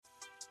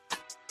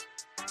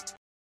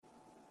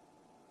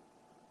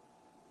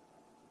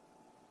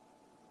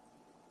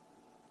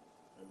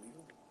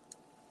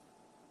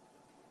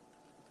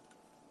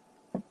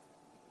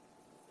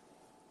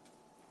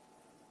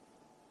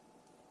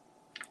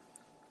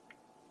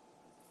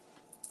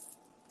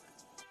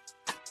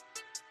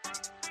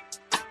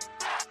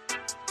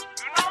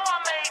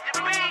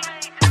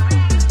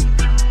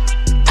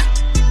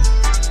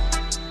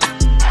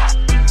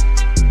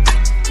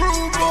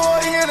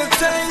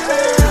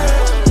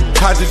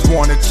I just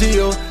wanna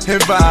chill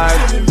and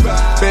vibe.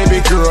 Baby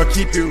girl,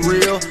 keep it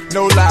real,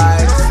 no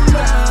lies.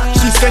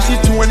 She said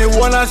she's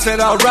 21, I said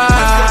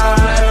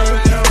alright.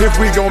 If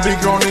we gon' be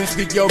grown, then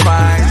speak your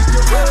mind.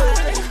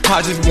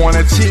 I just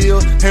wanna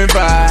chill and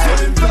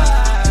vibe.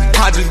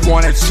 I just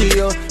wanna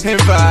chill and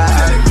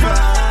vibe.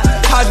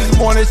 I just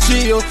wanna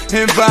chill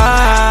and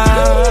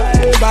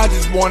vibe. I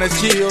just wanna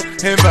chill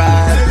and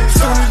vibe.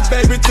 Soon as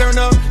baby turn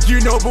up, you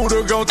know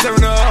Buddha gon'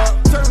 turn up.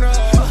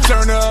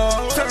 Turn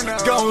up,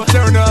 gon'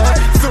 turn up.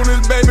 Soon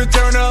as baby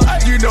turn up,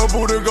 you know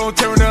Buddha gon'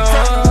 turn up.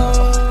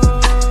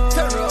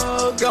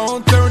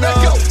 Gon' turn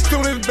up.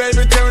 Soon as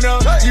baby turn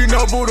up, you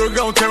know Buddha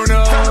gon' turn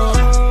up.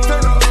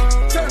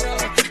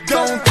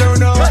 Gon'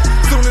 turn up.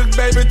 Soon as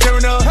baby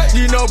turn up,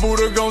 you know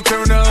Buddha gon'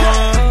 turn up.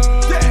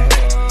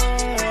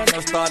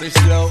 Let's start the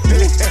show.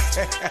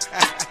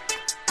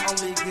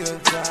 Only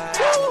good vibes.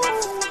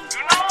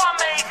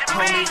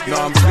 No,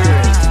 I'm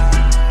serious.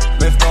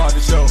 Let's start the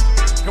show.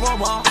 Come on,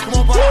 Mom. Come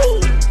on, Mom.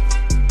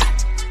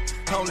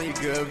 Only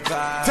good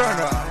vibes. Turn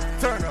up.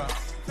 Turn up.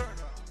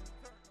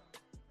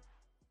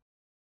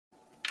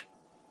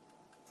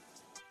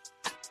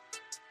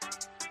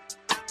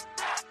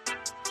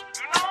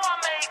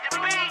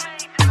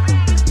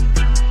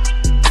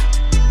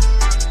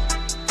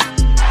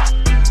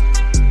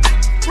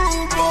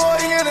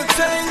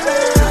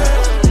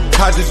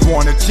 I just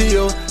wanna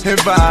chill and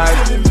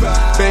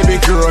vibe. Baby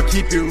girl,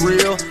 keep it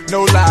real,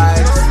 no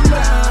lies.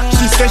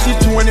 She said she's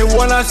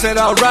 21, I said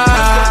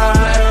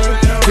alright.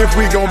 If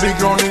we gon' be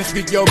grown, then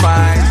speak your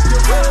mind.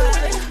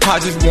 I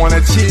just wanna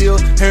chill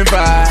and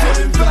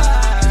vibe.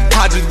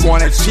 I just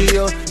wanna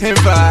chill and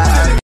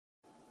vibe.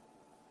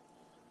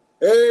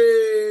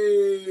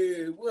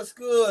 Hey, what's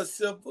good,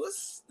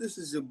 Simples? This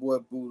is your boy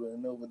Buddha,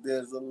 and over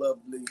there's a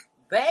lovely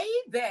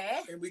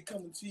baby. And we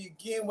coming to you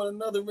again with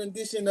another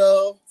rendition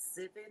of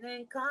Sipping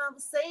in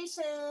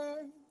Conversations.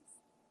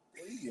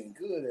 Well, you getting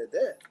good at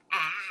that.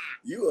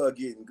 You are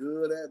getting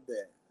good at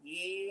that.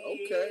 Yeah.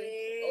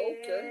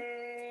 Okay.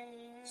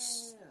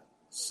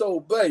 So,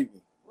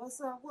 baby.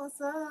 What's up?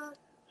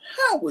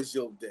 How was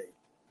your day?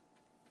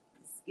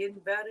 It's getting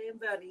better and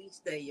better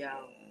each day,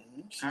 y'all.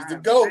 She's the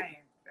GOAT.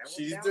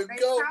 She's the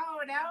GOAT.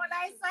 That's what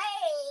they say.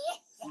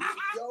 She's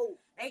the GOAT.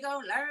 They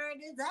gonna learn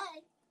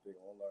today. They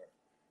gonna learn.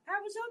 How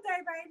was your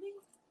day, baby?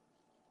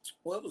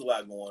 Well, it was a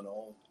lot going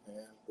on,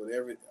 man. But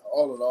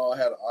all in all, I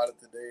had an audit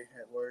today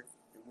at work.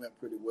 It went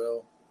pretty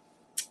well.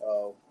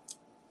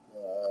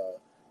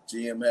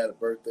 GM had a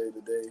birthday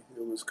today.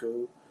 It was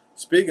cool.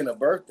 Speaking of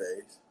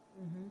birthdays,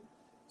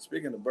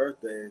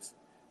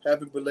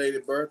 happy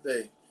belated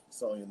birthday,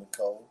 Sonia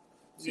Nicole.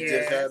 She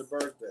just had a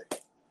birthday.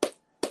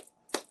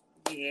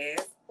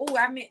 Yes. Oh,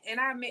 I meant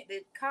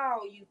to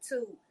call you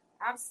too.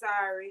 I'm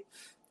sorry.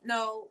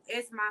 No,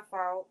 it's my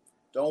fault.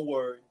 Don't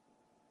worry.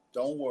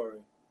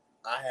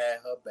 I had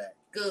her back.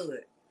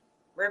 Good.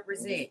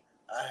 Represent.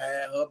 I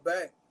had her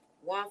back.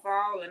 One for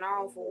all and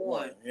all for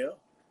one. Yeah.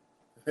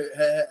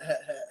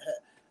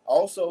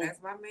 Also,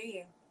 that's my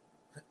man.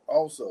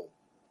 Also,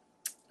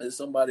 it's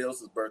somebody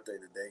else's birthday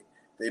today.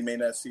 They may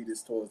not see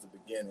this towards the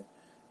beginning.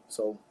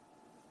 So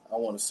I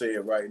want to say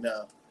it right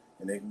now,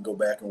 and they can go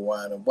back and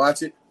rewind and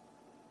watch it.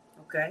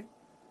 Okay.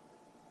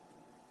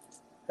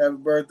 Happy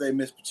birthday,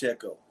 Miss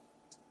Pacheco.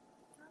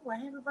 Well,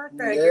 happy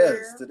birthday, yes,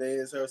 girl. Today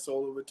is her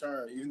solar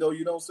return. Even though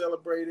you don't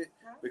celebrate it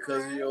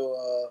because of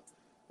your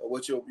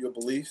your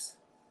beliefs,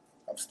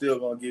 I'm still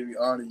gonna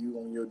honor you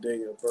on your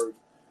day of birth.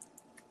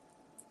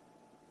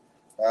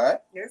 All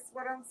right. That's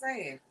what I'm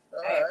saying.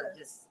 All I have right. to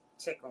just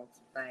check on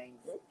some things.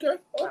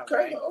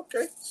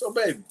 Okay. So,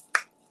 baby,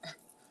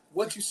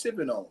 what you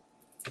sipping on?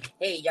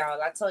 Hey,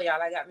 y'all! I told y'all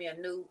I got me a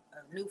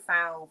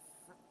newfound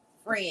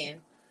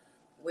friend,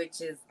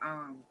 which is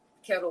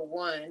Kettle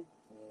One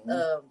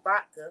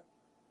vodka.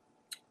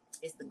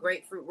 It's the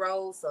grapefruit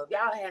rose. So if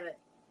y'all haven't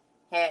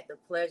had the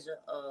pleasure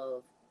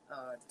of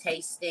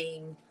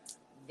tasting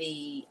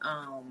the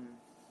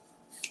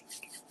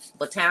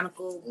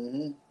botanical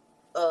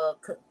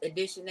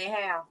edition they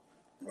have,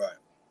 right?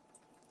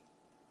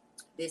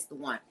 This the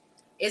one.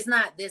 It's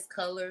not this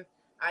color.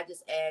 I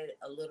just added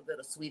a little bit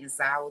of sweet and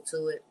sour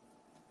to it,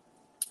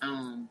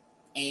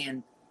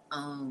 and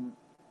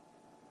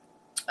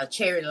a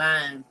cherry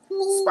lime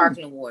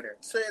sparkling water.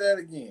 Say that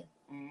again.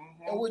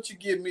 And what you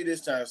give me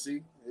this time?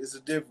 See, it's a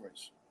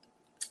difference.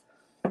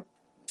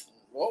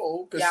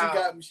 Whoa,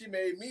 because she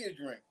made me a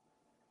drink.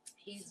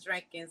 He's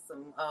drinking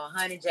some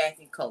honey jack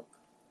and Coke.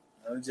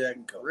 Honey jack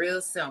and Coke.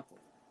 Real simple.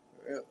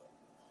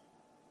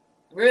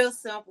 Real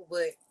simple,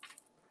 but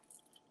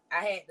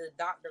I had to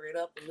doctor it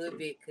up a little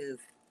bit because,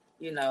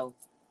 I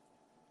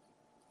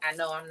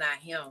know I'm not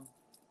him.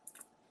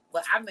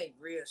 But I make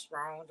real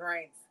strong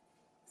drinks.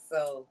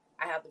 So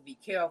I have to be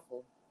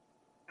careful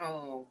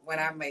when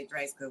I make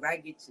drinks because I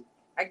get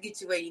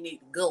you where you need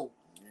to go.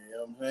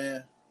 Yeah, I'm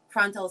saying.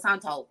 Pronto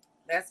Santo.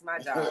 That's my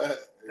job.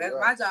 That's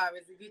my job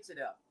is to get you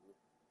there.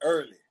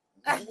 Early.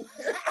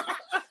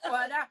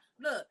 Well,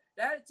 look,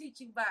 that'll teach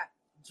you about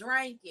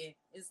drinking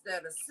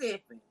instead of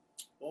sipping.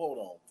 Hold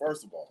on.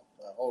 First of all,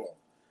 hold on.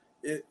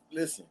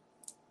 Listen,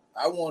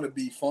 I want to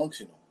be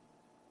functional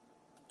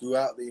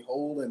throughout the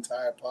whole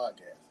entire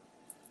podcast.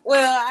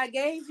 Well, I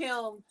gave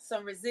him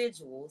some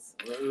residuals.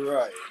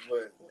 Right,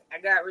 but I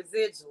got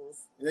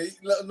residuals.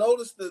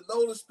 Notice the.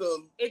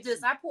 It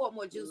just I poured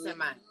more juice in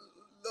mine.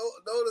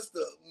 Notice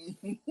the.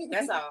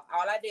 That's all.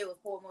 All I did was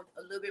pour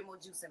a little bit more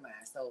juice in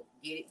mine. So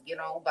get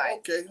on by.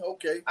 Okay.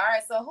 All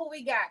right. So who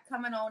we got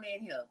coming on in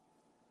here?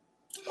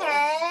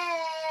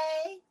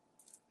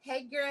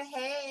 Hey, girl.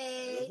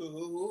 Hey.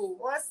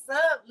 What's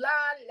up, la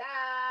la?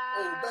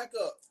 Oh, back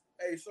up.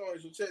 Hey, sorry.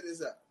 So check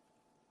this out.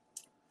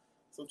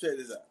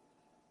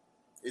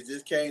 It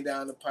just came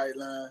down the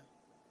pipeline,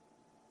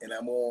 and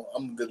I'm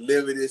gonna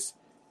deliver this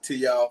to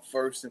y'all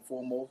first and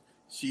foremost.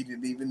 She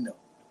didn't even know,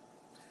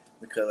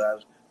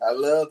 because I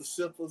love the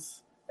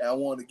Sippers, and I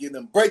want to give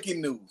them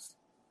breaking news.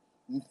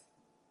 You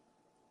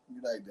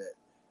like that?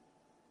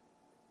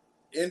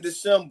 In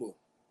December,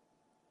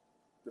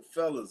 the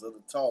fellas of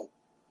the talk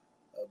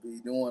will be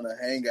doing a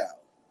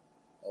hangout,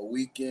 a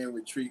weekend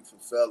retreat for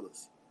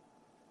fellas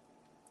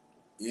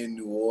in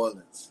New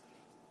Orleans.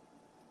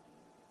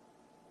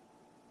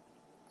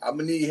 I'm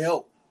going to need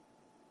help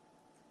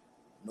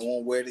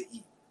knowing where to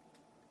eat.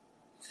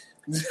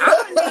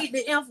 I'm going to need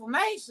the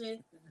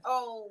information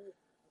on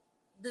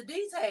the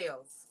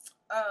details.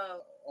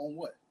 On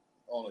what?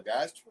 On a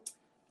guy's trip?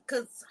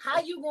 Because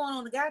how you going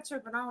on a guy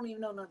trip and I don't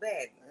even know no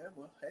bad? Yeah,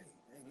 well, hey,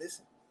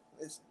 listen.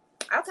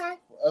 Okay.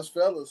 Us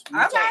fellas.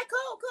 Okay,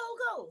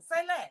 cool.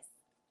 Say less.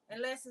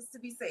 And less is to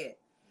be said.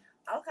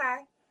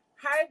 Okay.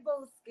 Hey,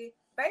 Booski.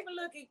 Baby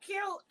looking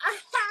cute. I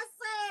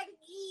said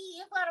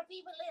yeah for the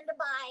people in the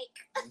bike.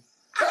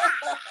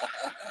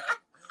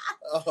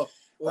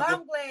 Well,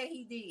 I'm glad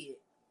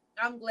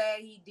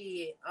he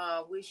did.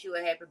 Wish you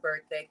a happy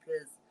birthday,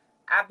 because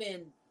I've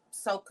been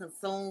so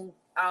consumed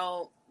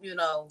on,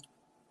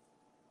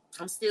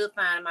 I'm still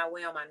finding my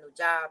way on my new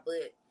job,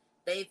 but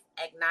they've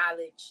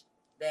acknowledged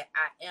that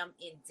I am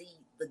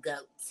indeed the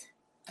GOAT.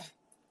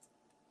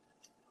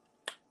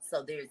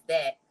 So there's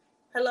that.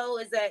 Hello,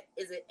 is it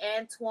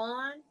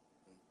Antoine?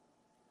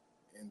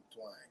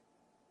 Antoine.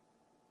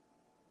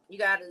 You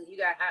got.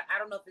 I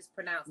don't know if it's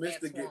pronounced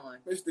Antoine.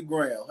 Mr.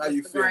 Graham, how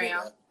you feeling?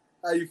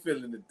 How you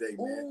feeling today,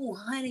 man? Ooh,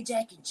 honey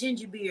jacket,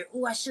 ginger beer.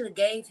 Ooh, I should have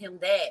gave him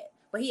that,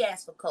 but he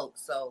asked for Coke,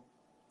 so.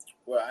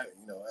 Well, I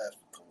asked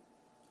for Coke.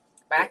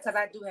 But because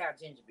I do have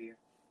ginger beer.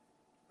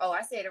 Oh,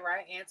 I said it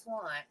right,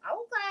 Antoine.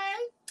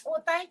 Okay.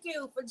 Well, thank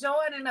you for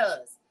joining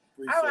us.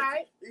 Appreciate all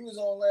right. It. He was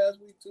on last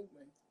week too,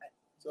 man.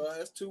 So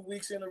that's 2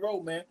 weeks in a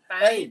row, man.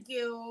 Thank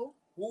you.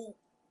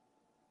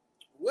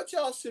 What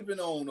y'all sipping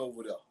on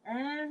over there?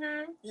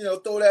 Mm-hmm.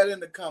 Throw that in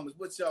the comments.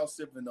 What y'all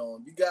sipping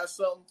on? You got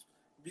something?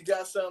 If you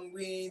got something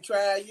we ain't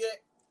tried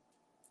yet,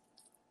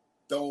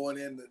 throw it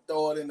in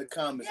the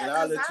comments, and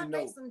I'll let you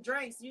know. Make some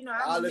drinks.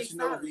 I'll let you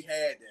know if we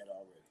had that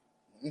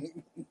already.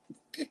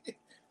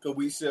 Cause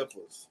we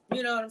sippers.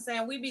 You know what I'm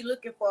saying? We be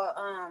looking for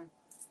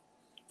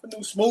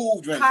new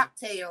smooth drinks.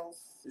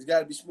 Cocktails. It's got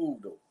to be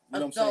smooth though. You know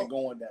what I'm saying?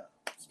 Going down.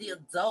 The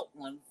adult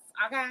ones.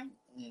 Okay.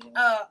 Mm-hmm.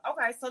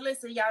 Okay, so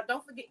listen, y'all,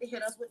 don't forget to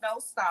hit us with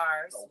those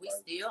stars. Okay. We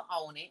still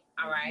own it.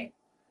 All right.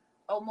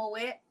 Oh,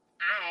 Moet.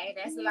 Alright,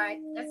 that's a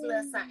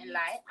little something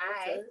light.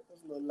 Alright. Okay,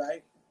 that's a little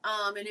light.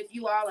 And if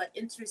you all are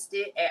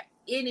interested at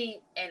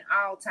any and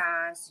all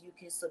times, you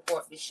can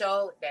support the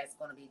show. That's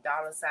going to be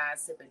 $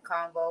 Sipping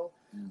Convo.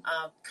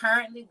 Mm-hmm.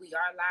 Currently, we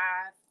are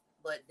live,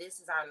 but this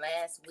is our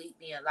last week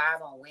being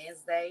live on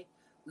Wednesday.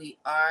 We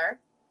are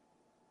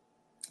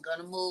going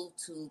to move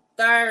to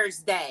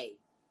Thursday.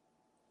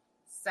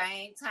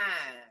 Same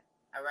time,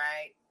 all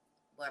right?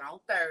 But on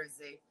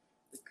Thursday,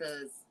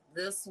 because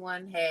this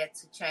one had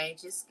to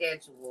change his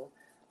schedule.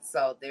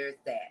 So there's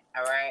that,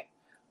 all right?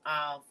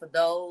 For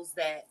those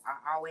that are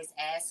always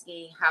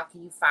asking, how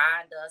can you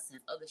find us and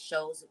other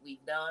shows that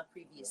we've done,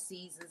 previous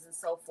seasons and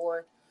so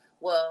forth?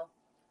 Well,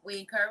 we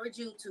encourage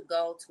you to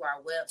go to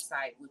our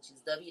website, which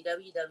is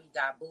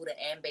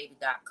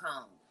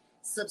www.buddhaandbaby.com.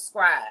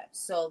 Subscribe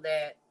so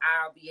that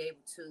I'll be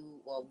able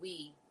to, or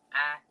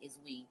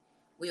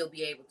we'll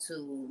be able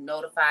to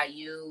notify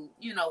you,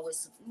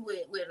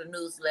 with a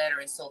newsletter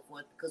and so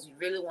forth, because we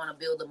really want to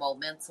build the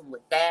momentum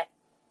with that,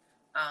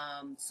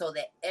 so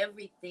that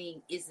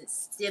everything isn't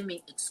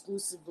stemming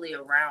exclusively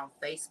around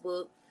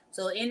Facebook.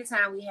 So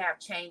anytime we have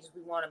changes,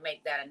 we want to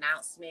make that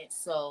announcement.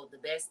 So the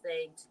best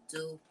thing to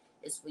do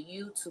is for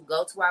you to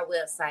go to our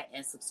website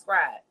and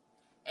subscribe.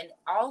 And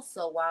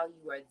also, while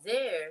you are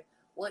there,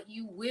 what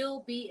you will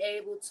be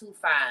able to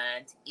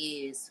find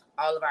is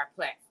all of our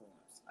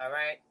platforms. All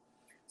right.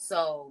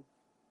 So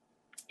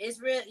it's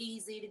real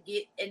easy to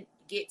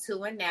get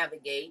to and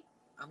navigate.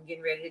 I'm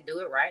getting ready to do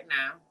it right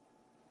now,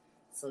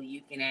 so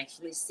you can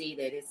actually see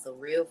that it's a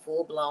real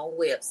full-blown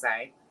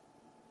website.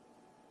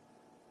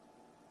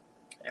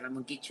 And I'm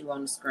gonna get you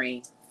on the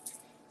screen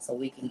so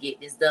we can get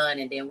this done,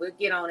 and then we'll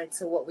get on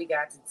into what we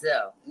got to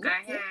do.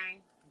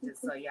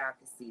 Just so y'all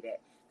can see that,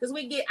 because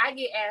I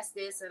get asked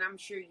this, and I'm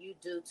sure you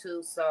do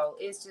too. So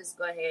it's just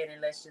go ahead and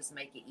let's just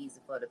make it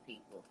easy for the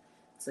people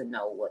to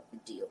know what the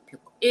deal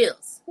pickle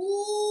is.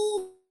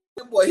 Ooh,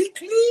 boy, he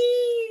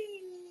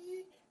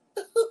clean.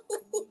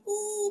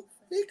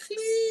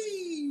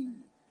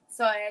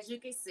 So as you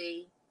can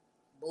see,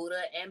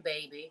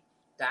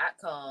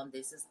 BuddhaandBaby.com.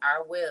 This is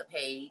our web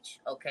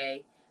page,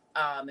 okay?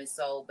 And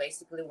so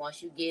basically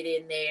once you get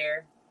in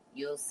there,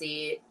 you'll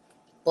see it.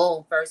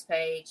 Boom, first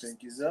page.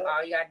 Thank you, sir.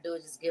 All you gotta do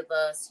is just give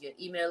us your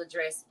email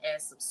address and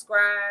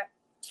subscribe.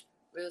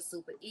 Real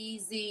super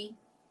easy,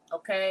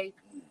 okay?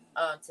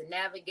 To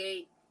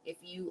navigate. If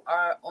you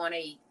are on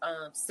a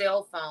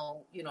cell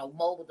phone,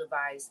 mobile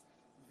device,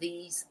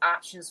 these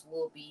options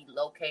will be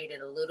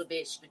located a little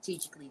bit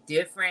strategically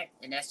different,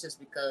 and that's just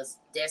because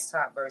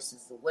desktop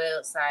versus the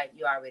website,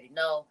 you already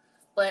know,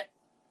 but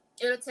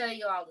it'll tell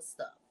you all the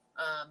stuff.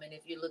 And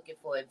if you're looking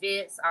for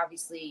events,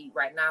 obviously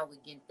right now we're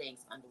getting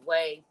things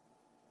underway,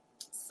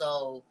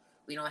 so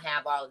we don't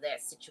have all of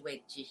that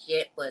situated just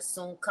yet, but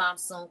soon come.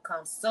 As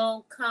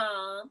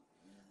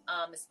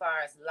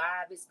far as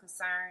live is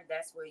concerned,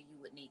 that's where you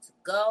would need to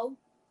go.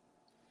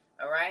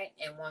 All right.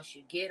 And once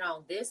you get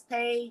on this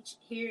page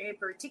here in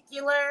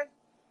particular,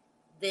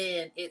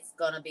 then it's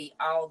going to be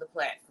all the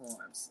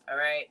platforms. All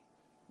right.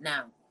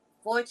 Now,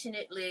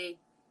 fortunately,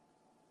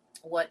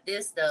 what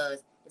this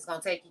does is going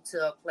to take you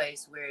to a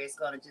place where it's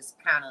going to just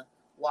kind of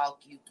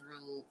walk you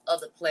through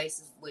other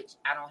places, which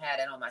I don't have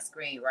that on my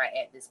screen right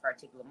at this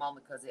particular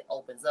moment because it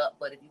opens up.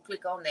 But if you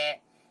click on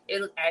that,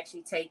 it'll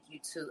actually take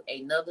you to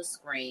another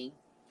screen.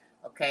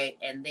 Okay,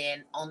 and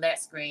then on that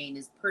screen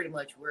is pretty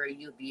much where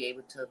you'll be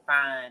able to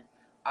find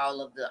all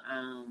of the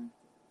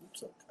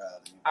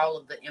all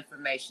of the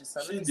information. So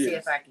let me see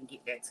if I can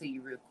get that to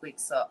you real quick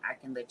so I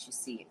can let you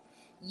see it.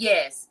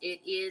 Yes, it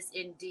is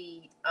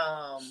indeed.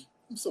 I'm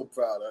so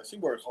proud of her. She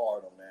worked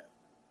hard on that.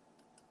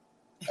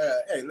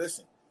 Hey,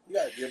 listen, you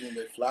gotta give them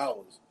their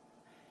flowers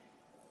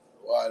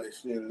while they're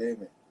still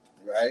living,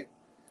 right?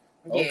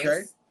 Yes.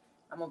 Okay.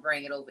 I'm gonna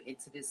bring it over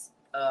into this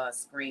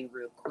screen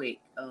real quick,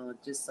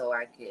 just so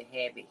I could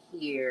have it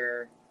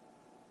here.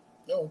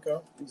 Okay.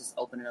 I'm just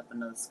opening up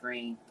another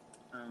screen,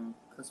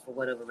 because for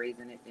whatever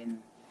reason it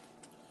didn't.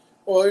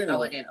 Well, it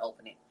didn't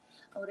open it.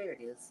 Oh, there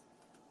it is.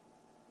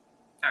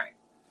 All right.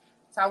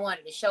 So I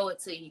wanted to show it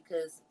to you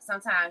because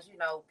sometimes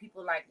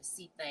people like to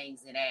see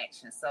things in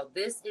action. So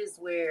this is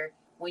where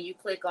when you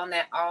click on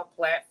that all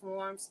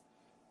platforms,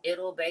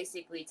 it'll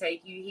basically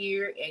take you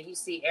here and you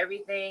see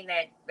everything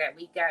that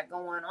we got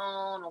going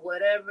on or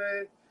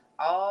whatever.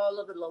 All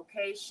of the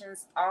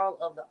locations, all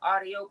of the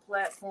audio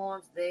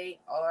platforms, they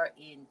are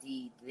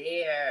indeed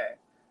there.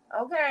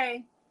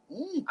 Okay.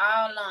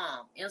 All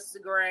along.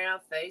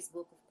 Instagram,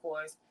 Facebook, of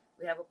course.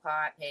 We have a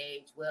pod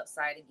page,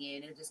 website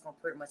again. It's just going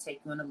to pretty much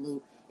take you in a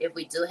loop. If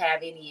we do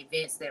have any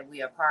events that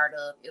we are part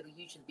of, it'll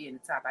usually be in the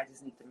top. I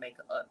just need to make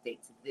an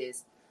update to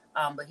this.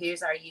 But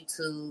here's our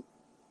YouTube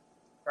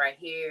right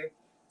here.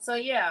 So,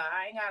 yeah,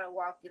 I ain't got to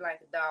walk you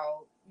like a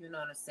dog. You know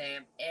what I'm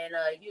saying? And,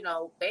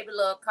 baby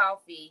love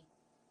coffee.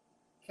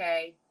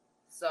 Okay,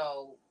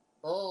 so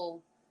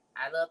boom,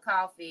 I love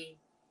coffee.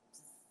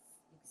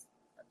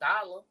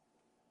 $1.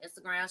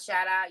 Instagram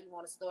shout out. You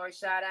want a story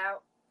shout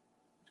out?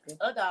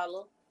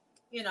 $1.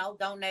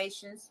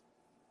 Donations.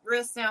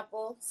 Real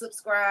simple.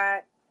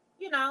 Subscribe.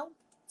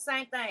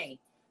 Same thing.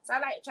 So I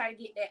like to try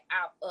to get that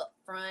out up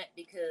front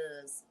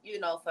because,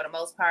 for the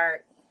most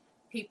part,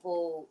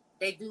 people,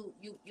 they do,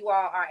 you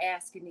all are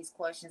asking these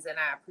questions and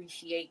I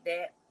appreciate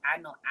that. I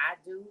know I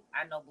do.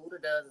 I know Buddha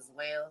does as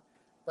well.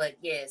 But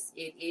yes,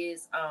 it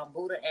is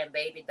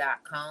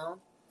BuddhaandBaby.com,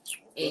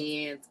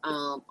 and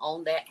on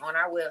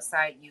our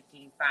website you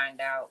can find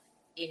out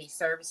any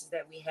services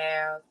that we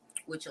have,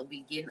 which will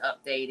be getting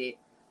updated.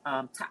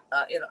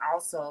 It'll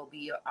also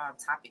be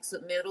topic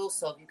submittal.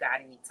 So if you got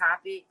any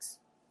topics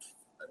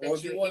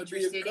that you're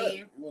interested in,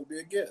 you want to be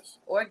a guest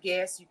or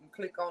guest, you can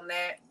click on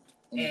that,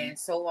 and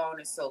so on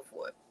and so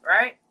forth.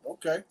 Right?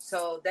 Okay.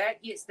 So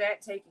that gets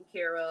that taken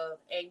care of.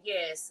 And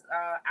yes,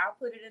 I'll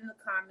put it in the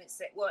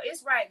comments. Well,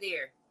 it's right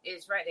there.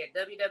 It's right there.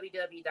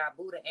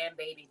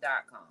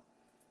 www.BuddhaandBaby.com.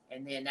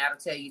 And then that'll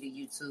tell you the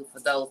YouTube for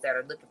those that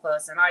are looking for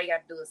us. And all you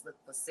got to do is look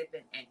for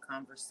Sipping and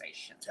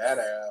Conversation.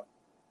 Ta-da.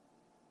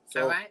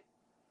 All right.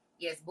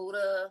 Yes,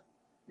 Buddha.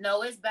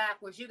 No, it's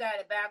backwards. You got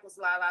it backwards,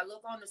 Lala.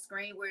 Look on the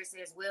screen where it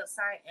says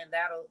website, and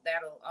that'll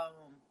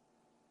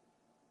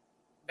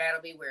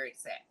be where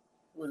it's at.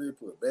 What do they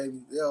put?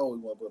 Baby? They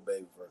always want to put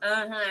baby first.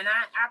 And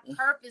I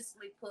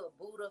purposely put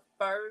Buddha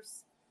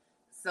first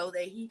so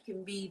that he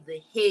can be the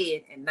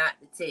head and not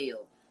the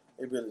tail.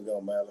 It really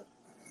don't matter.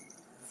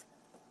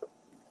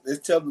 Let's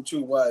tell the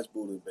truth why it's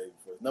Buddha and baby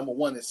first. Number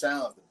one, it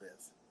sounds the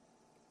best.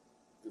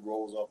 It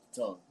rolls off the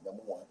tongue.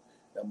 Number one.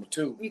 Number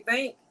two. You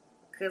think?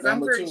 Because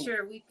I'm pretty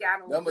sure we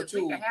got them. Number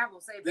two. We can have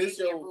them say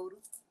baby and Buddha.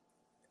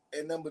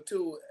 And number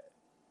two,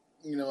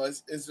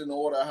 it's in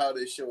order how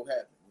this show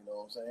happened. You know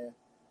what I'm saying?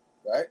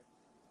 Right?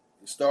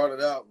 It started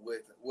out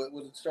with, what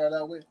did it start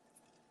out with?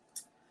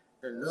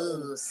 The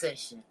love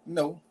session.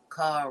 No.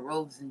 Carl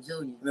Robeson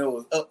Jr. No, it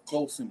was Up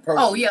Close and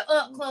Personal. Oh, yeah,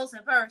 Up Close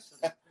and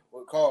Personal.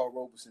 With Carl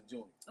Robeson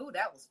Jr. Oh,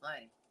 that was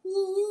funny.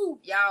 Woo-hoo.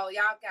 Y'all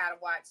gotta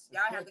watch.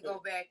 Y'all have to go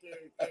back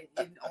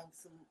and on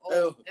some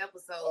old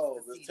episodes. Oh,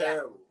 it was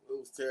terrible. It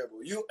was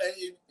terrible.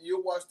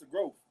 You'll watch the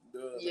growth.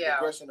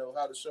 progression of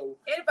how the show.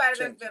 Anybody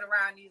that's been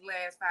around these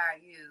last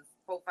 5 years,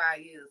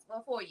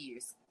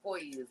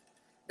 4 years,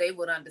 they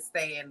would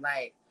understand.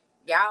 Like,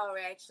 y'all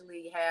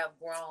actually have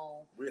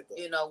grown,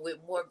 you know, with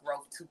more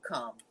growth to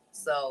come.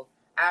 So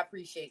I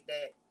appreciate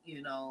that,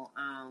 you know,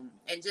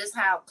 and just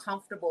how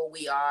comfortable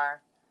we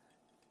are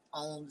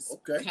on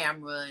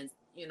camera and,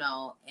 you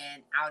know,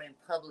 and out in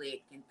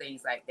public and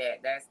things like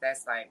that.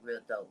 That's like real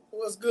dope.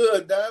 What's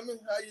good,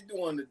 Diamond? How you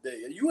doing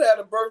today? You had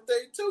a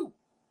birthday too.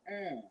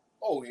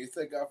 Oh, you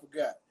think I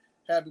forgot?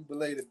 Happy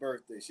belated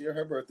birthday.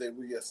 Her birthday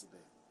was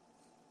yesterday.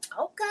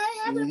 Okay,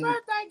 happy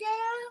birthday,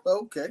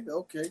 girl.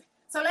 Okay.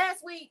 So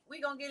last week,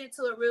 we're going to get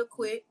into it real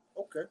quick.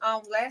 Okay.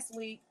 Last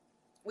week,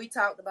 we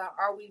talked about,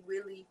 are we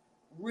really,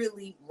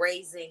 really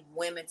raising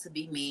women to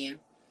be men?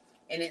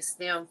 And it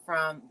stemmed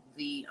from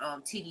the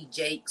T.D.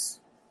 Jakes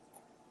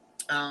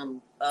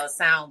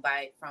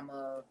soundbite from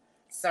a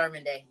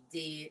sermon that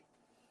he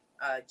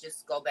did.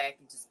 Just go back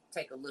and just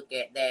take a look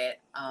at that.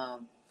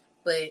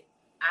 But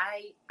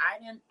I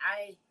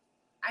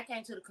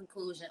came to the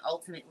conclusion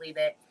ultimately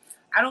that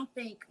I don't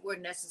think we're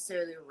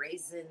necessarily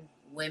raising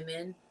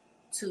women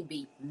to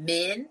be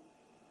men.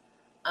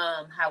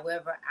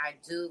 However, I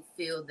do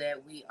feel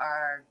that we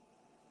are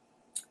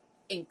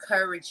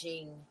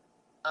encouraging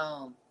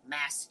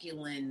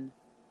masculine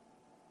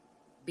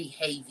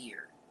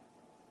behavior.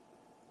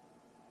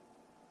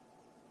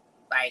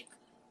 Like,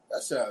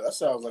 that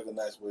sounds like a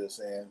nice way of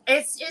saying.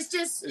 It's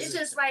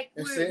just like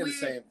we're saying the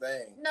same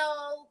thing.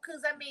 No,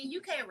 because I mean, you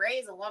can't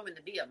raise a woman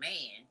to be a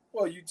man.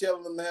 Well, you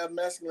telling them to have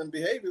masculine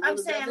behavior. I'm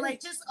saying,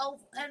 like,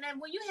 and then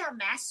when you have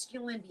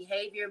masculine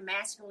behavior,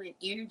 masculine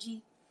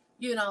energy,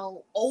 you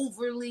know,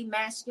 overly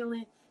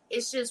masculine,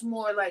 it's just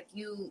more like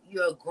you're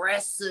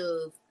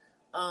aggressive.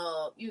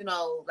 You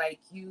know, like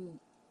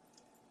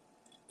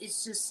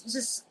it's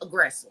just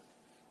aggressive,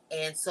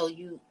 and so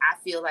I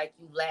feel like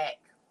you lack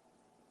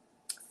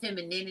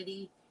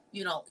femininity.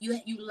 You know,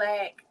 you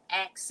lack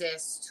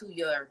access to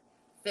your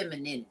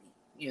femininity.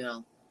 You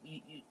know,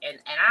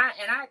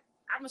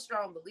 I'm a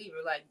strong believer.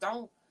 Like,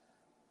 don't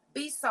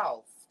be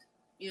soft,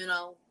 you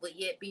know, but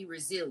yet be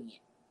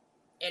resilient,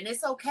 and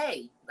it's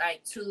okay,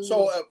 like to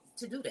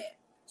do that.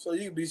 So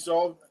you can be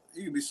soft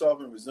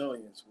and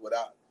resilient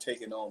without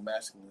taking on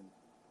masculine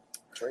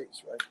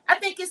traits, right? I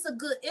think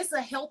it's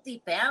a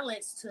healthy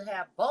balance to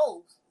have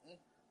both,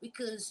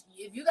 because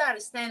if you got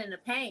to stand in the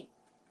paint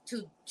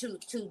to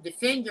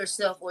defend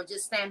yourself or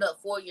just stand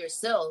up for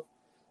yourself,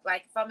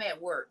 like if I'm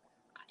at work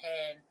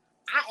and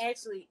I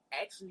actually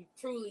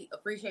truly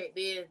appreciate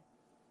being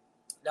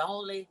the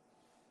only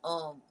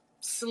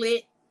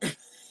slit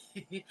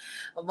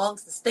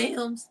amongst the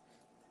stems,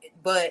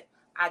 but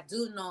I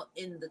do know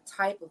in the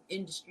type of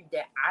industry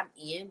that I'm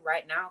in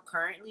right now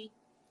currently,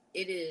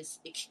 it is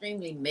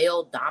extremely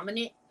male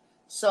dominant.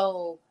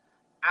 So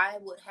I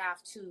would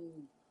have to,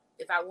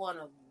 if I want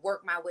to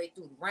work my way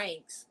through the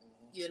ranks,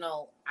 you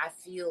know, I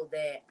feel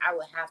that I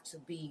would have to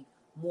be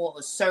more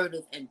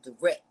assertive and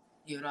direct,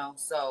 you know.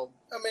 So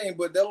I mean,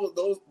 but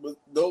those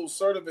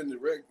assertive and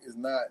direct is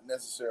not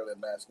necessarily a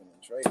masculine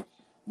trait.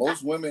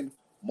 Most women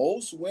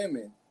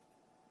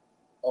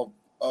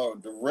are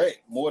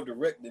direct, more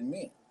direct than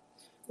men.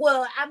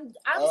 Well, I'm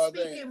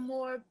speaking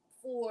more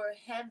for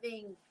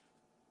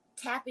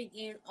tapping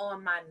in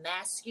on my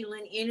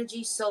masculine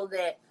energy, so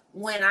that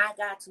when I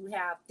got to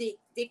have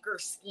thicker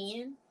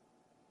skin,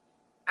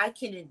 I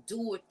can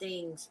endure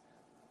things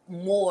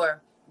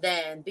more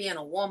than being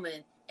a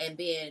woman and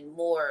being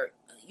more,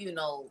 you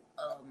know.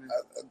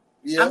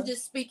 Yeah. I'm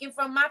just speaking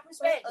from my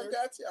perspective. I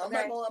got you. I'm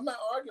not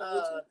arguing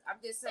with you. I'm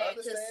just saying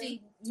to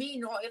see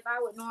me,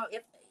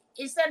 if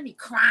instead of me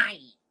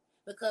crying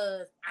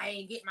because I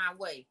ain't get my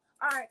way.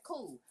 All right,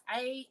 cool.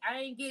 I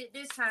ain't get it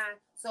this time.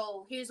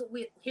 So here's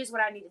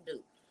what I need to do.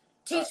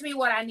 Teach me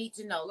what I need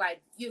to know.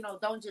 Like, you know,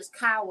 don't just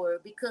cower,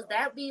 because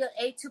that'd be an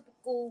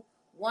atypical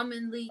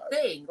womanly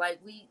thing.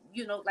 Like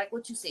like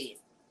what you said.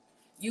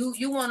 You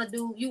want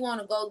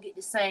to go get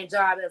the same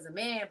job as a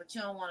man, but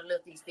you don't want to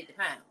lift these 50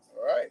 pounds.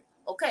 All right.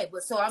 Okay,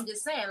 but so I'm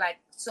just saying, like,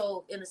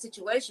 so in a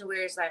situation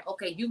where it's like,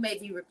 okay,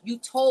 you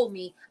told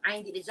me I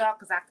ain't get the job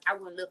because I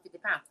wouldn't lift 50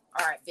 pounds.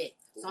 All right, bet.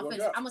 So I'm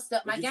gonna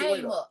step my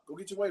game up. Go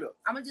get your weight up.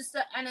 I'm gonna just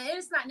step, and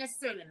it's not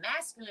necessarily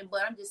masculine,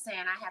 but I'm just saying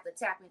I have to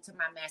tap into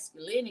my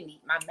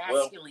masculinity, my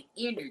masculine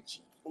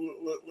energy.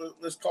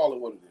 Let's call it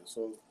what it is.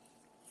 So,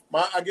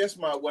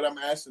 what I'm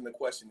asking the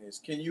question is,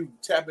 can you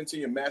tap into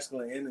your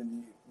masculine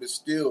energy but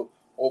still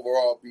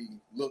overall be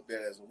looked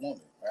at as a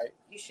woman, right?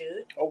 You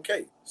should.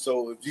 Okay,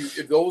 so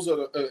if those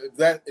are if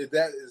that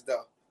is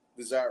the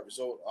desired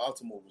result,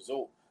 optimal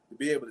result, to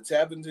be able to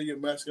tap into your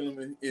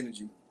masculine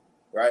energy,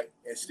 right,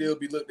 and still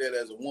be looked at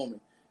as a woman,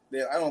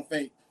 then I don't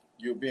think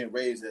you're being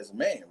raised as a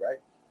man, right?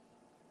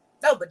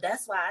 No, but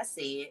that's why I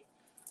said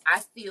I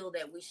feel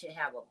that we should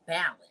have a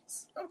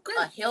balance,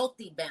 a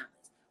healthy balance.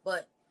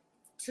 But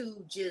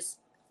to just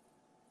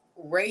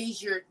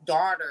raise your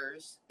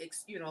daughters,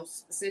 you know,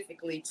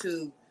 specifically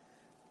to,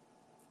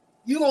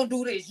 you gonna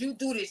do this, you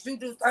do,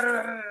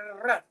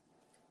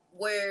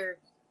 where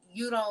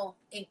you don't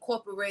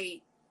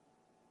incorporate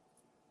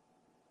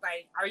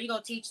Like, are you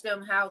gonna teach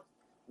them how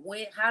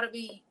to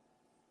be?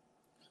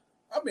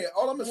 I mean,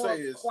 all I'm gonna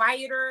say is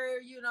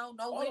quieter. No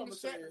women to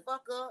shut the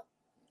fuck up.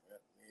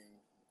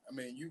 I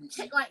mean, you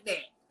shit like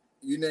that.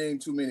 You name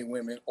too many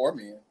women or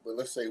men, but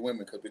let's say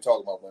women because we're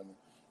talking about women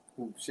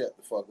who shut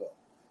the fuck up.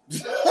 I'm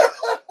just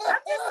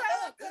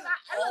saying,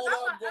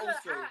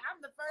 because I'm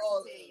the first to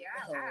tell you.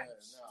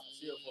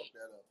 She'll fuck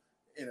that up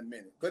in a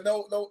minute. But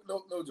no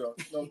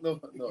joke. No.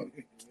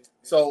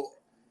 So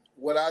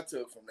what I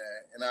took from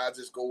that, and I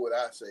just go what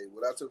I say.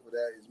 What I took from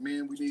that is,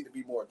 men, we need to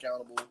be more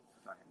accountable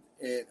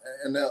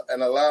and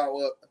allow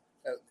up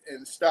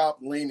and stop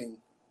leaning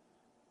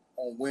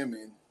on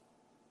women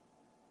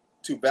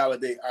to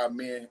validate our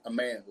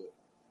manhood.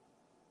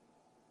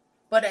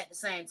 But at the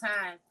same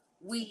time,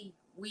 we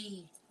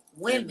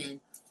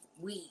women,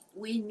 we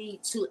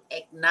need to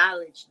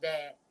acknowledge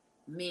that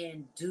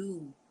men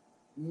do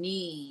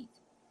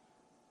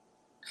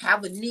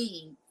have a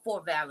need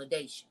for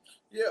validation.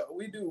 Yeah,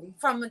 we do.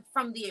 From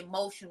the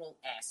emotional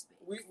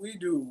aspect. We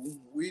do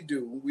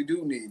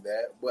need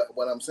that. But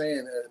what I'm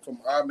saying, from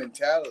our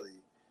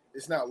mentality,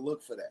 it's not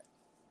look for that.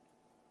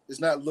 It's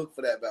not look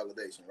for that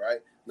validation,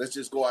 right? Let's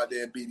just go out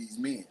there and be these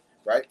men,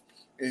 right?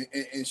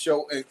 And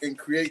show and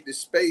create the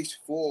space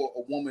for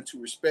a woman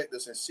to respect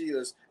us and see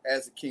us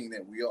as the king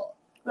that we are,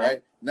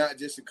 right? Not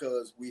just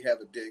because we have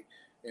a dick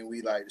and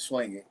we like to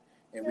swing it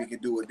and we can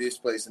do it this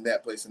place and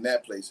that place and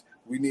that place.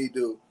 We need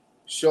to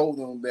show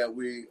them that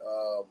we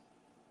are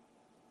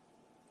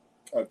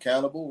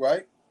accountable,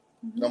 right?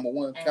 Mm-hmm. Number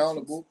one,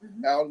 accountable.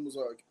 Mm-hmm.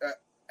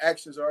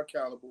 Actions are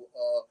accountable.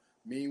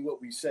 Mean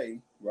what we say,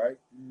 right?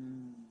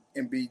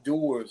 And be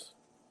doers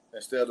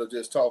instead of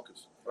just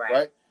talkers,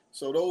 right?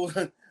 So those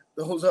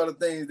are the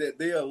things that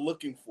they are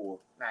looking for,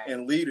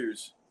 and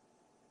leaders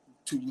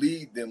to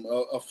lead them,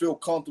 feel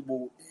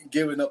comfortable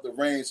giving up the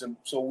reins, and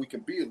so we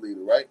can be a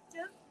leader, right?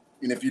 Yeah.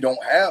 And if you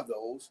don't have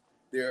those,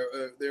 there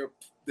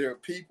are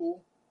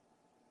people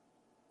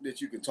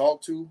that you can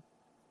talk to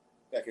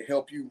that can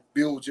help you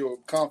build your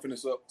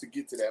confidence up to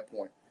get to that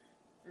point.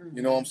 Mm-hmm.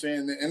 You know what I'm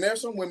saying? And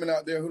there's some women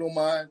out there who don't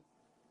mind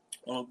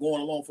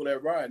going along for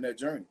that ride and that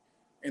journey,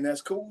 and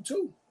that's cool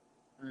too.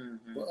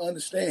 Mm-hmm. But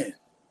understand,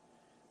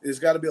 there's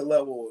got to be a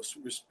level of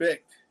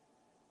respect,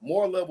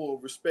 more level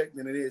of respect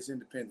than it is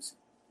independence.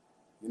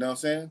 You know what I'm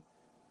saying?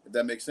 If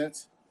that makes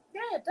sense?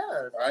 Yeah, it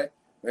does. All right?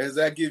 Because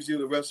that gives you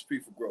the recipe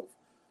for growth.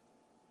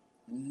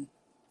 Mm-hmm.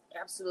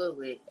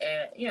 Absolutely.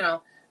 And,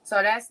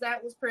 so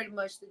that was pretty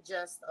much the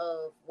gist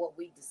of what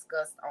we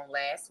discussed on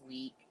last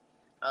week.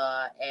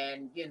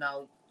 And,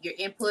 your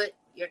input,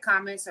 your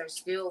comments are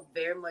still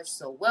very much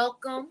so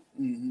welcome.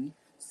 Mm-hmm.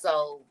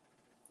 So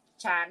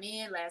chime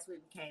in. Last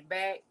week we came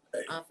back.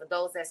 Hey. For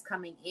those that's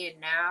coming in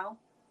now,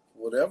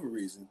 whatever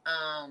reason,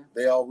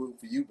 they all root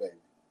for you, baby.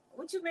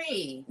 What you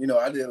mean?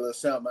 I did a little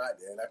something out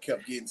there, and I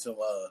kept getting some.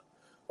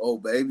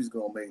 Baby's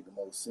gonna make the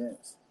most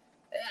sense.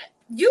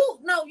 You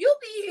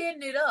be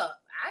hitting it up.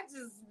 I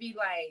just be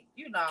like,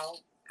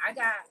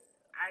 I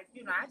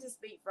just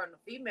speak from the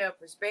female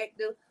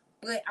perspective,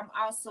 but I'm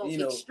also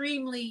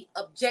extremely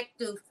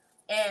objective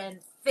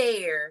and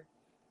fair.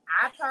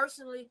 I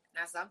personally,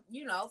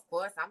 of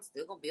course, I'm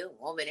still gonna be a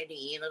woman at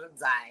the end of the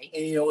day.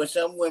 And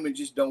some women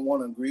just don't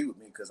want to agree with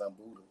me because I'm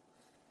Buddha.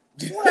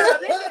 Well,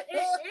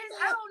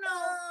 I don't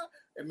know.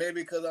 And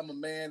maybe because I'm a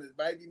man that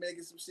might be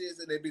making some shit,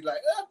 and they be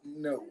like,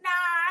 no.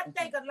 Nah, I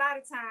think a lot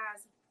of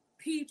times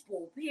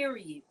people,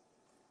 period,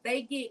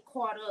 they get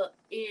caught up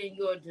in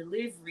your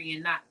delivery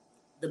and not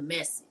the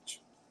message.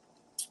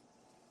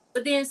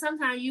 But then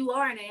sometimes you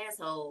are an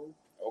asshole.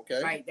 Okay.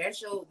 Right.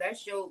 That's your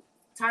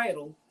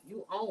title.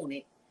 You own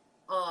it.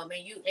 If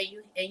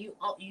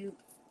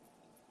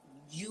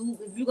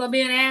you're gonna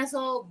be an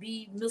asshole,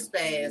 be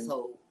Mr.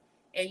 Asshole.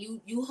 And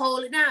you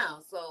hold it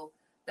down. So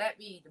that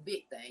be the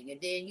big thing.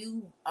 And then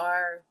you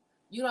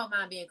don't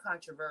mind being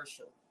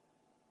controversial.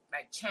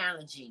 Like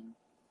challenging.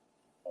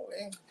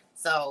 Okay.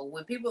 So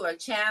when people are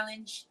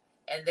challenged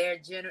and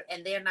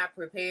they're not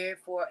prepared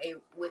for a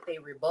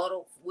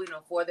rebuttal,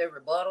 for their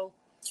rebuttal,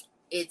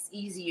 it's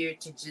easier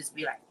to just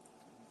be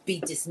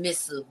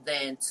dismissive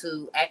than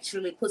to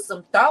actually put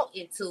some thought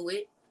into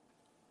it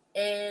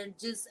and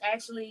just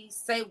actually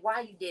say why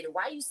you did it,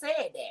 why you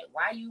said that,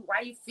 why you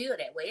feel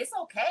that way. It's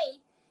okay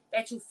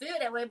that you feel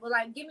that way, but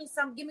give me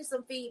some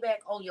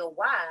feedback on your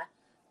why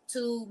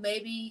to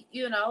maybe,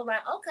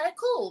 okay,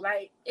 cool.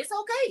 It's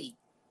okay.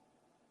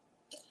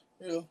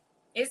 Yeah.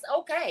 It's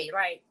okay.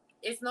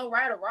 It's no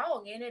right or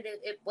wrong in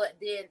it. But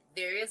then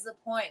there is a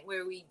point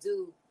where we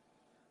do,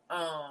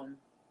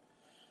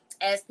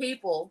 as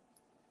people,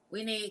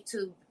 we need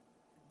to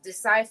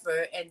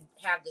decipher and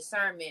have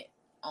discernment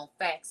on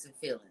facts and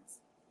feelings.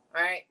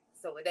 All right?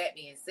 So with that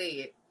being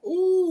said,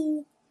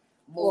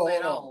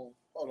 moving on.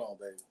 Hold on,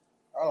 baby.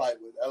 I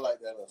like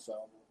that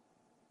ensemble.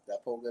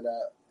 That polka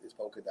dot is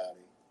polka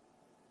dotty.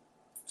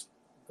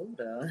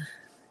 Buddha.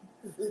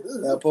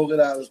 That polka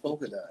dot is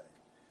polka dotty.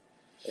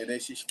 And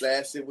then she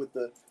splashed it with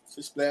the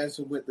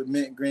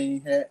mint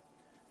green hat.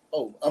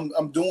 Oh,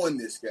 I'm doing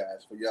this,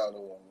 guys, for y'all to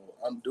know.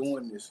 I'm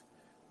doing this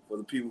for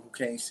the people who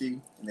can't see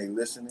and they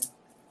listening.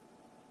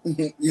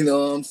 You know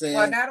what I'm saying?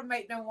 Well, that'll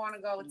make them want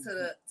to go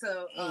to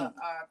the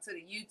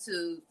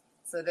YouTube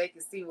so they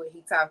can see what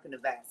he's talking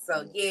about.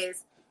 So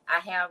yes, I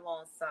have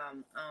on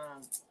some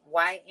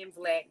white and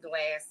black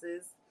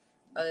glasses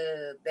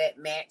that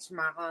match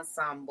my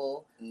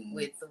ensemble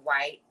with the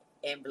white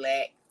and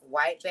black,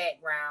 white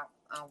background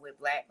with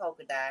black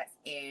polka dots,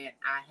 and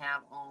I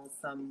have on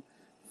some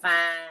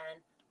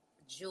fine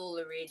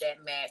jewelry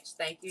that match.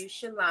 Thank you,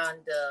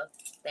 Shalonda.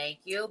 Thank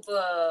you,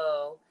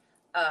 Bo.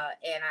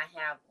 And I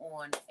have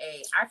on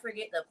I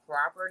forget the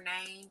proper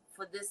name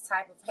for this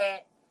type of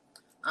hat,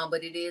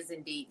 but it is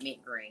indeed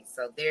mint green.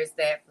 So there's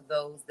that for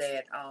those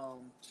that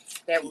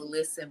will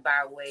listen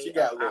by way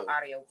of our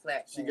audio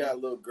platform. She got a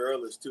little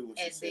girlish too.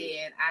 And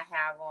then I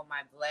have on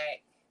my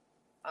black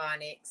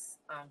onyx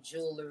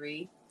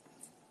jewelry,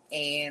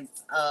 and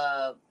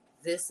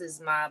this is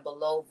my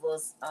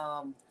Belova's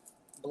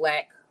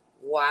black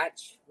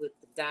watch with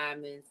the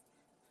diamond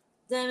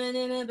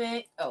in the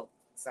back. Oh,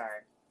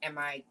 sorry. And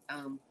my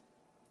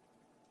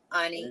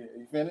Ani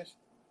you finished?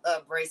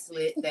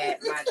 Bracelet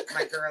that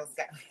my girls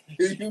got.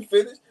 You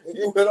finished?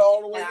 You went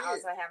all the way. And I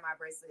also have my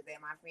bracelet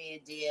that my friend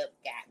Deb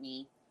got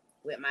me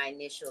with my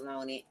initial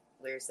on it.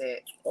 Where's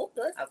that?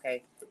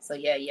 Okay. So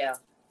yeah.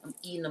 I'm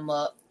eating them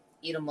up,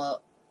 beat them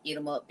up.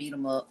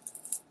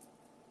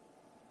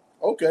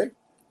 Okay.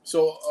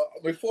 So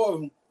before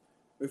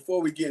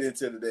we get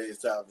into today's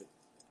topic,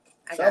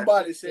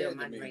 somebody said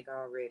to me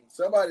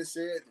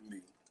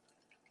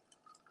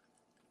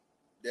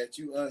that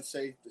you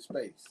unsafe the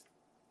space.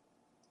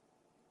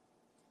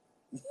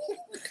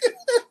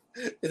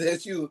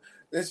 that you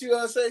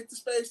unsafe the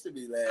space to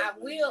me, lad. I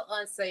will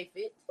unsafe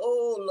it.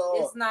 Oh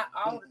Lord. It's not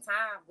all the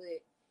time,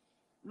 but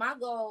my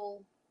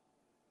goal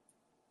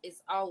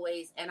is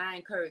always, and I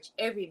encourage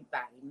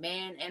everybody,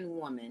 man and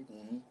woman,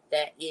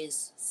 that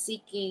is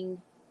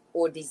seeking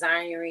or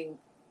desiring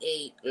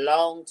a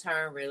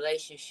long-term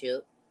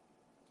relationship,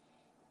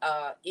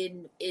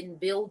 in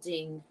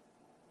building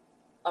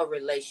a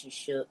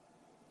relationship,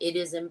 it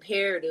is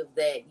imperative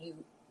that you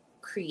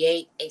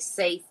create a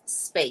safe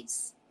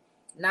space,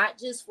 not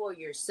just for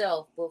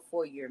yourself, but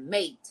for your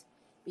mate,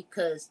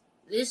 because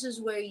this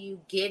is where you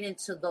get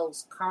into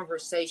those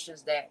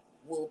conversations that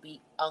will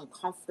be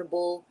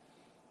uncomfortable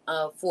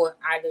for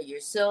either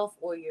yourself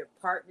or your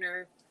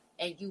partner,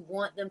 and you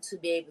want them to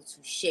be able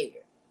to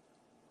share.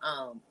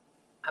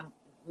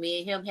 Me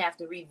and him have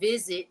to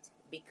revisit,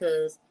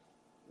 because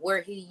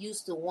where he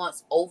used to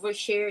once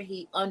overshare,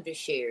 he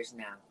undershares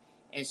now.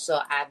 And so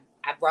I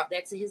brought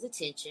that to his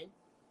attention,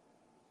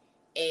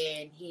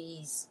 and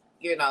he's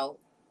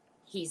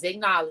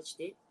acknowledged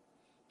it,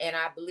 and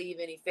I believe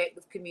in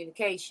effective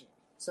communication.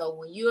 So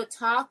when you're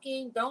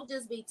talking, don't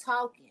just be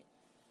talking,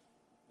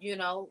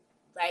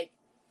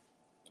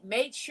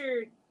 make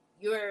sure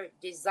your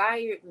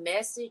desired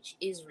message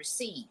is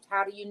received.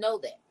 How do you know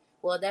that?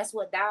 Well, that's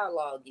what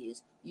dialogue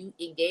is. You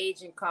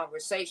engage in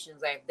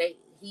conversations. Like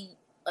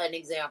an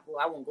example,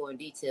 I won't go in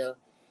detail.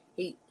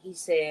 He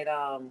said,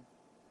 I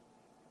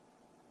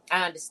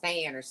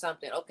understand, or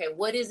something. Okay,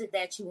 what is it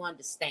that you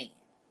understand?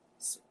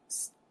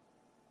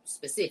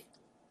 Specifically.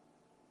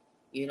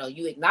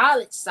 You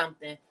acknowledge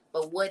something,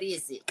 but what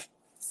is it?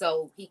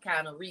 So he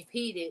kind of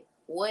repeated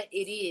what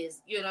it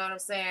is. You know what I'm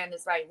saying?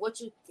 It's like, when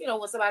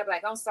somebody be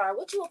like, I'm sorry,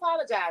 what you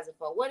apologizing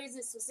for? What is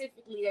it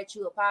specifically that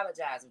you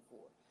apologizing for?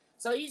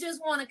 So you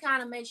just want to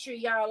kind of make sure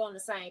y'all on the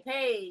same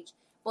page,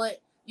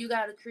 but you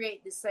got to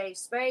create the safe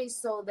space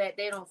so that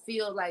they don't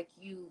feel like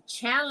you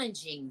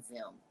challenging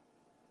them.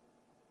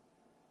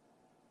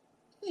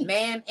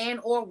 Man and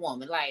or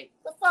woman. Like,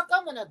 the fuck,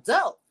 I'm an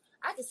adult.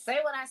 I can say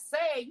what I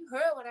say. You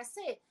heard what I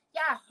said.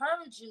 Yeah, I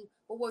heard you,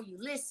 but were you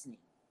listening?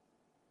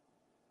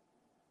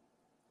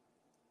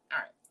 All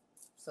right.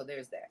 So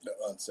there's that.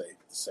 The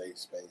safe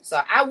space. So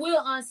I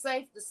will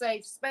unsafe the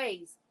safe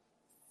space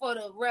for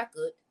the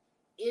record,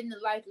 in the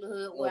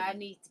likelihood where I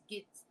need to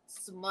get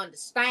some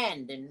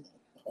understanding.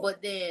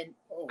 But then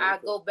I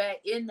go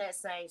back in that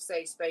same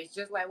safe space,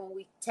 just like when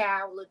we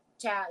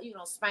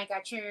spank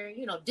our children,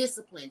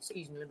 discipline.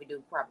 Excuse me, let me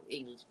do proper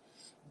English.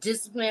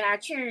 Discipline our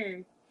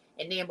children,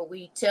 and then but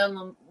we tell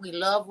them we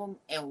love them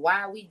and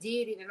why we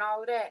did it and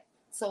all of that.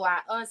 So I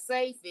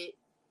unsafe it,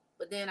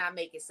 but then I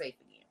make it safe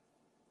again.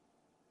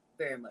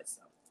 Very much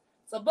so.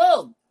 So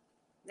boom,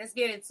 let's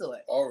get into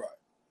it. All right.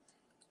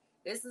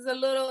 This is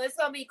it's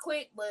gonna be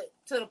quick, but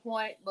to the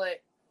point,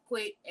 but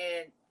quick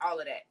and all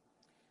of that.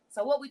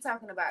 So what we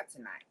talking about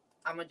tonight?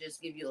 I'm going to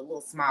just give you a little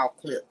small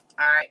clip.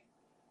 All right?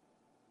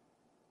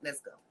 Let's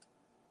go.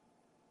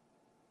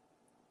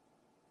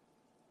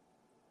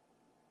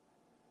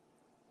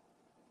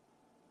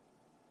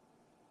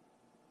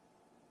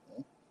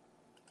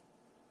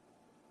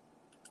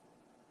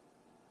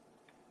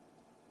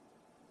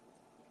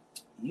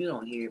 You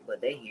don't hear it,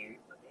 but they hear it.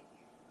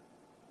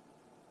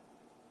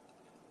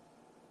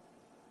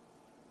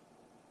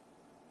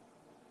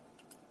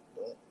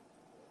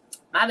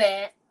 My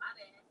bad.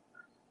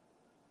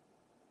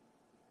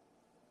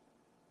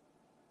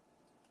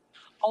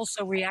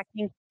 Also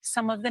reacting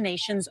some of the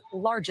nation's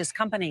largest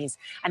companies,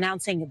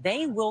 announcing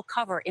they will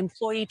cover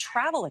employee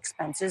travel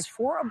expenses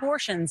for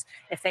abortions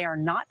if they are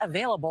not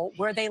available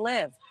where they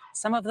live.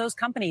 Some of those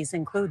companies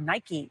include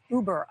Nike,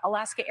 Uber,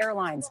 Alaska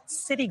Airlines,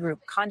 Citigroup,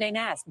 Condé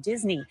Nast,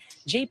 Disney,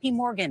 JP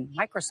Morgan,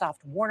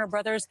 Microsoft, Warner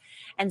Brothers,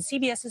 and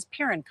CBS's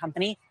parent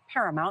company,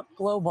 Paramount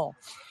Global.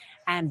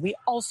 And we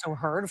also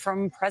heard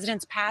from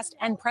presidents past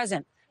and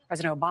present.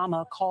 President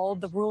Obama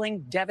called the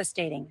ruling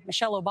devastating.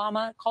 Michelle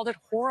Obama called it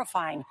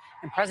horrifying.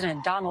 And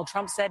President Donald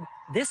Trump said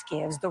this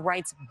gives the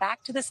rights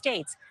back to the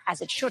states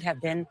as it should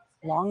have been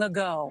long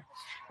ago.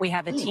 We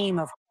have a team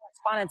of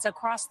correspondents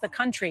across the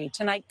country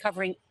tonight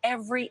covering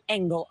every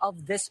angle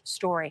of this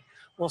story.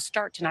 We'll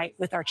start tonight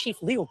with our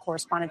chief legal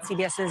correspondent,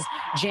 CBS's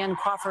Jan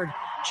Crawford.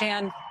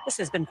 Jan, this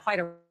has been quite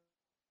a...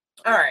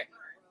 All right.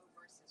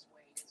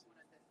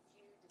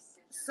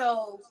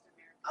 So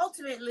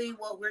ultimately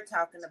what we're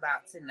talking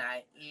about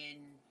tonight in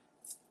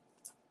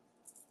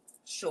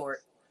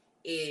short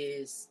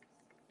is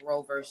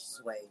Roe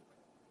versus Wade.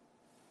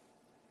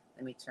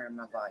 Let me turn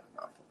my volume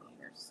off over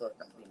here so it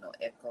don't be no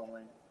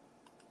echoing.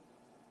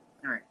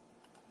 All right.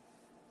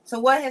 So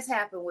what has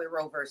happened with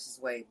Roe versus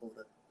Wade,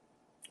 Buddha?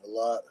 A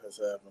lot has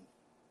happened.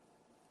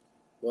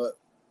 But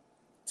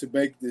to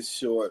make this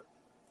short,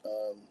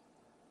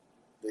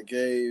 they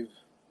gave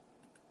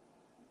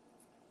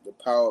the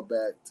power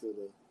back to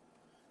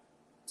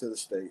the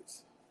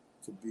states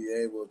to be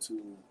able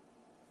to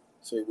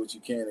say what you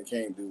can and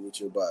can't do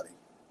with your body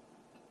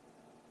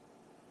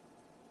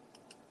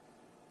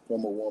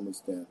from a woman's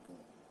standpoint.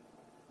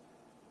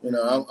 You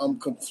know, I'm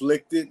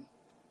conflicted.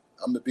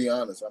 I'm gonna be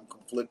honest. I'm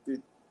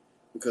conflicted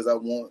because I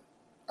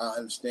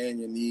understand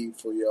your need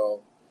for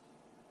y'all,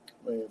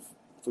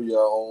 for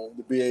your own,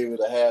 to be able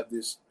to have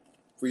this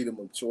freedom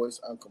of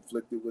choice. I'm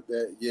conflicted with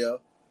that, yeah.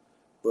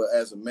 But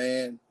as a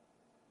man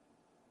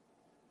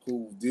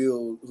who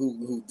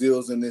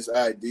deals in this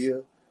idea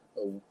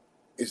of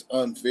it's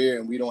unfair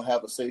and we don't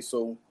have a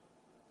say-so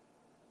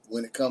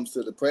when it comes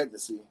to the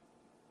pregnancy,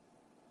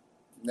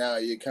 now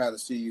you kind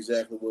of see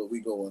exactly what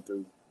we're going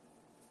through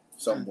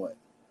somewhat.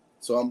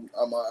 So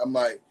I'm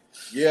like,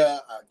 yeah,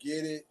 I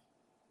get it.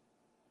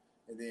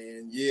 And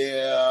then,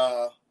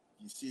 yeah,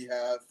 you see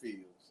how it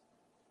feels.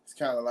 It's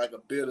kind of like a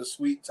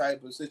bittersweet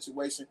type of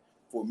situation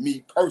for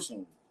me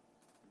personally.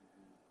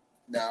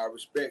 Now, I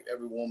respect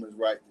every woman's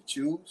right to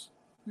choose.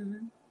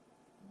 Mm-hmm.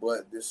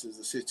 But this is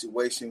a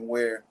situation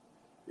where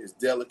it's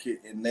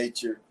delicate in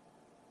nature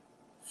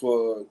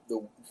for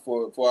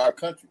our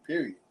country,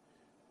 period,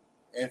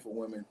 and for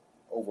women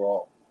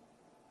overall.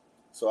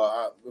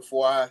 So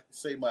before I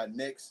say my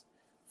next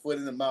foot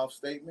in the mouth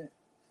statement,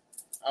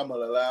 I'm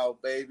gonna allow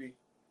baby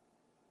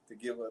to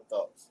give her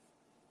thoughts.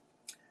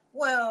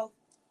 Well,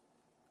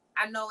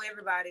 I know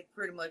everybody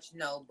pretty much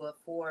know, but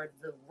for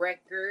the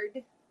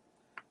record,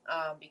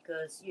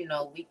 because, you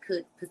know, we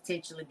could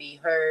potentially be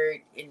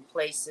heard in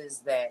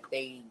places that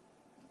they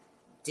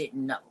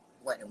didn't know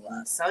what it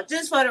was. So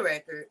just for the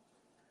record,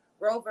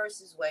 Roe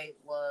versus Wade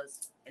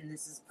was, and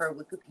this is per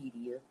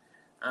Wikipedia,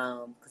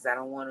 because I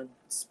don't want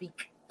to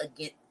speak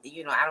again,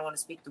 you know, I don't want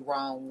to speak the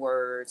wrong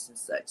words and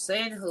such. So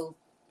anywho,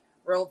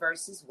 Roe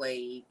versus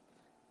Wade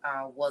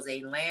was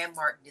a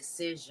landmark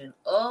decision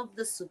of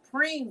the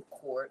Supreme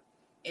Court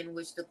in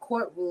which the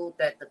court ruled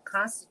that the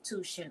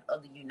Constitution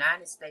of the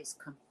United States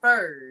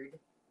conferred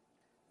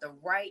the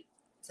right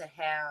to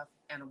have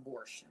an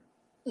abortion.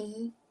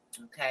 Mm-hmm.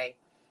 Okay.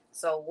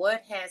 So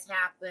what has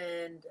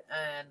happened,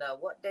 and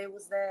what day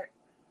was that?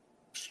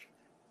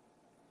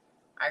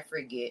 I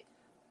forget.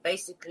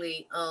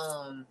 Basically,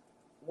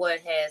 what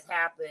has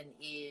happened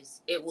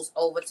is it was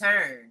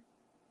overturned.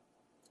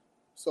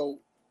 So,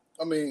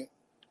 I mean,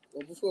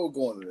 before we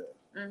go into that,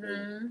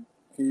 mm-hmm.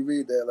 Can you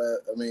read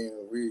that?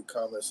 Read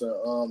comments.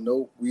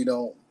 Nope, we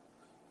don't.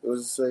 What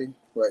does it say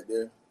right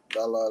there?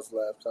 Lala's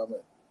last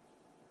comment.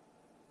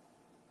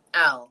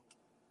 Oh.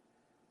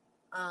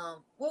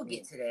 We'll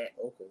get to that.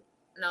 Okay.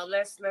 No,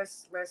 let's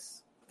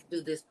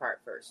do this part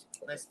first.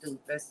 Let's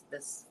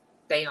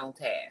stay on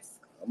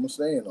task. I'm gonna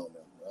stay in on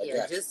them.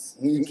 Yeah, just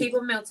keep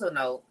a mental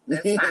note.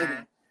 That's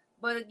fine.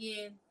 But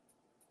again,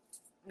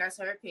 that's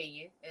her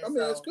opinion, and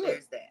so that's good.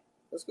 There's that.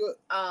 That's good.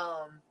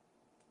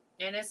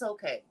 And it's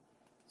okay.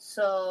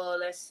 So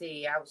let's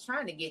see. I was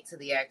trying to get to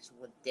the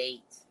actual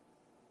date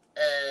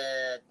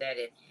that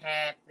it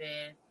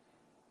happened.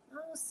 I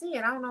don't see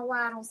it. I don't know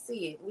why I don't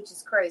see it, which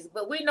is crazy.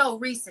 But we know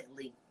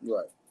recently.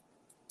 Right.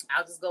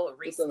 I'll just go with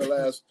recently. Within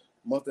the last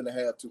month and a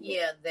half, 2 months.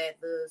 Yeah,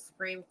 that the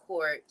Supreme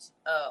Court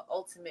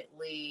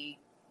ultimately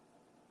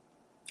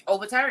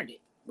overturned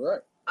it.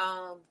 Right.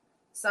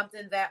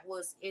 Something that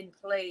was in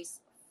place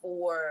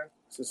for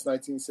since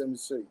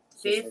 1973.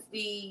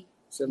 50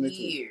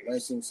 years.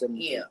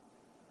 1973. Yeah.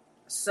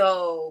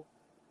 So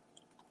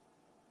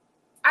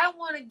I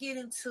want to get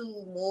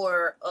into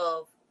more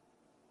of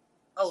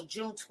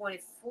June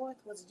 24th.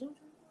 Was it June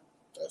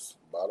 24th? That's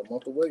about a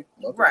month away.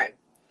 Right.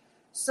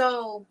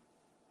 So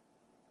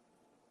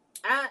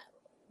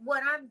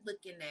what I'm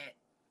looking at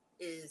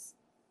is,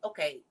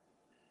 okay,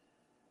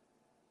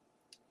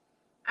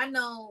 I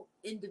know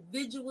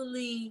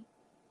individually,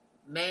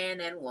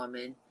 man and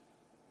woman,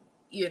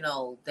 you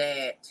know,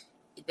 that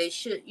they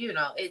should, you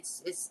know,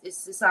 it's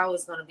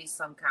always going to be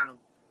some kind of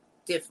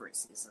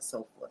differences and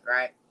so forth,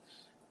 right?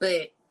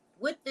 But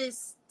with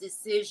this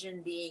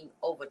decision being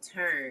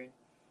overturned,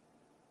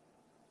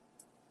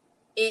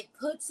 it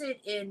puts it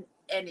in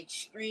an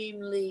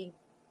extremely,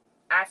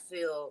 I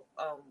feel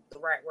the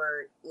right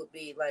word would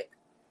be like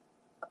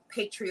a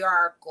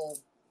patriarchal,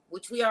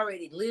 which we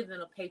already live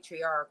in a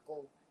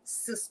patriarchal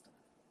system.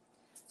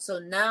 So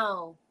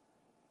now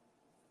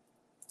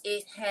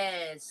it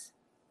has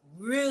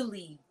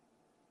really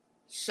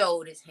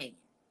showed its hand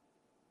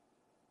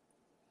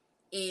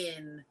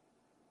in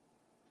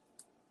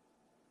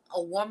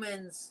a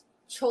woman's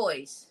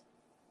choice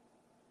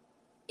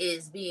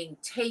is being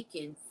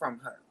taken from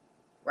her,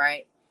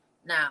 right?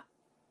 Now,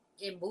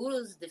 in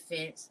Buddha's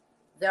defense,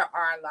 there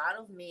are a lot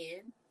of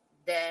men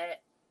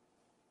that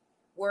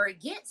were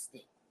against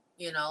it,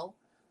 you know,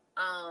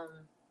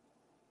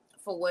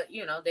 for what,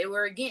 you know, they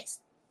were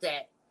against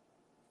that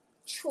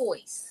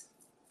choice.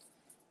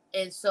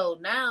 And so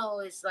now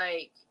it's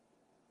like,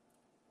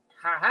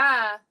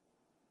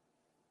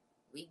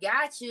 we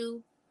got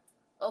you.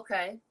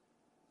 Okay.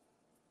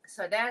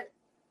 So that's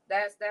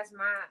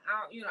my,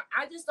 you know,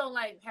 I just don't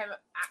like having,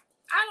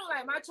 I don't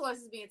like my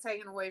choices being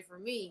taken away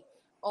from me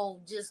on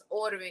just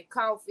ordering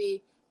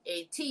coffee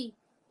and tea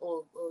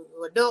or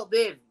adult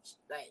beverage.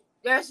 Like,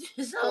 that's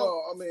just so,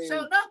 well, I mean, so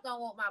enough, I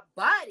want my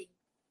body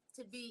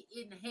to be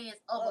in the hands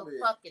of a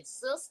fucking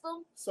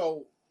system.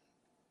 So,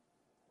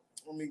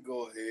 let me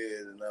go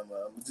ahead and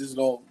I'm just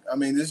going to, I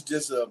mean, this is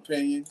just an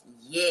opinion.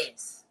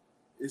 Yes.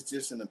 It's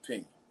just an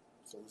opinion.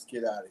 So, let's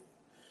get out of here.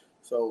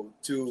 So,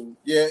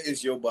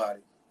 it's your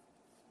body.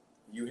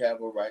 You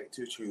have a right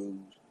to choose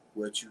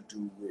what you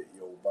do with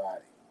your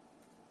body.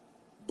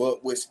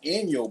 But what's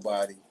in your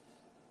body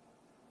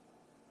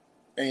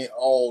ain't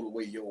all the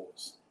way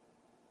yours.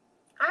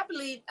 I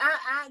believe,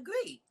 I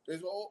agree.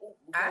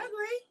 I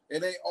agree.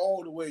 It ain't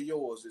all the way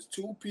yours. It's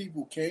two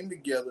people came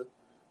together,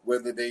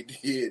 whether they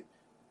did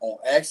on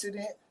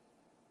accident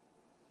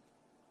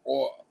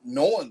or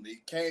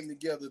knowingly came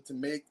together to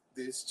make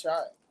this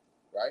child,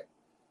 right?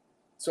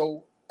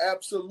 So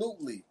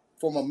absolutely,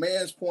 from a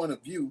man's point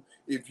of view,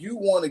 if you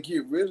want to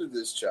get rid of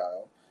this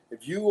child,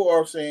 if you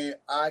are saying,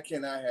 I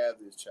cannot have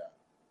this child,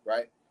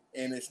 right?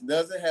 And it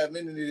doesn't have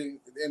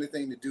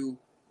anything to do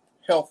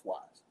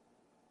health-wise,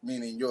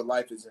 meaning your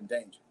life is in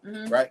danger,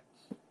 right?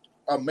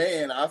 A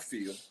man, I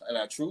feel, and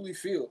I truly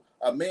feel,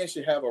 a man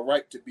should have a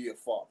right to be a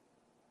father.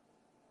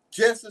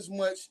 Just as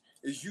much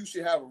as you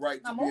should have a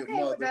right to be a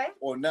mother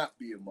or not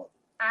be a mother.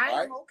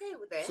 I am okay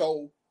with that.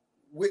 So,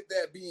 with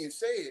that being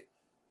said,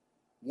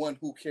 one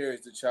who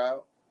carries the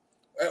child,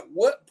 at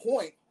what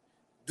point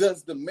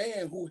does the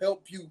man who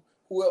helped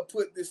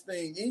put this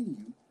thing in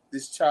you,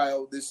 this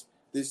child, this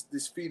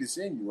fetus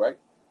in you, right,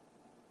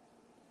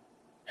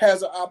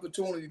 has an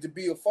opportunity to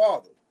be a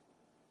father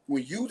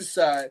when you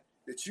decide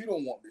that you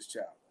don't want this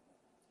child?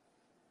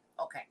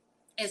 Okay.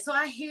 And so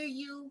I hear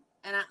you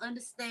and I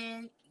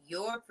understand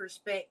your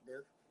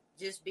perspective,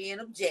 just being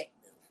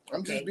objective.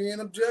 I'm just being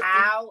objective.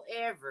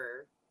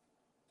 However,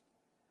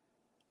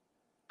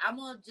 I'm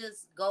going to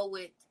just go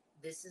with,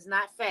 this is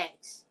not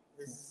facts.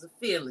 This is a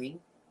feeling.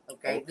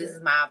 Okay. This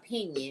is my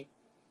opinion.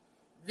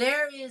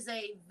 There is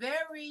a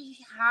very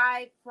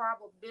high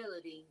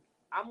probability.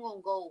 I'm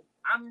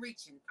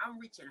reaching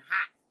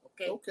high.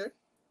 Okay. Okay.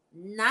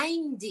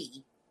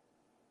 90.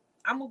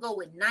 I'm going to go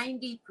with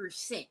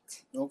 90%.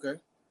 Okay.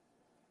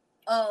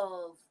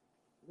 Of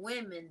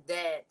women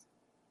that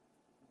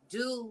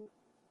do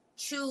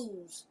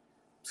choose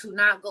to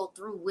not go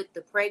through with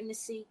the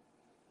pregnancy,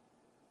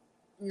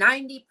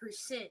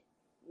 90%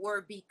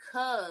 were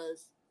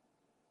because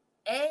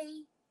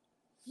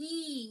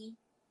he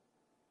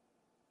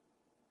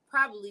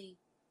probably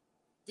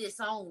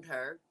disowned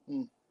her,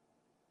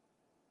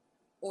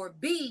 or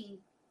B,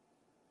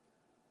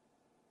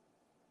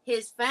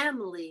 his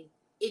family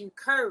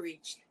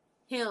encouraged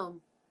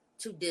him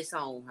to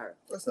disown her.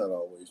 That's not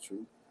always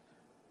true.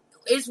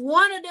 It's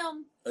one of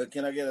them.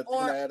 Can I add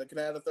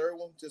a third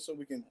one just so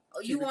we can?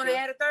 You want to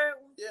add a third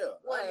one? Yeah.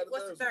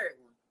 What's the third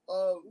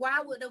one? Why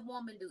would a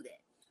woman do that?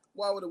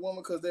 Why would a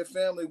woman? Because their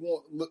family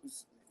look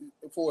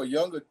for a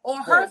younger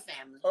or her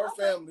family.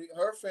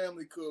 Her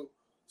family could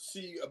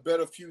see a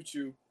better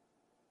future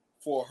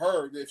for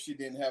her if she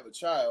didn't have a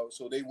child.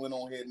 So they went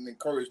on ahead and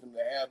encouraged them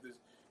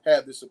to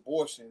have this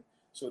abortion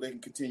so they can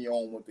continue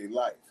on with their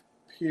life.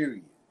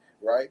 Period.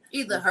 Right?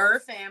 Either her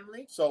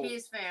family,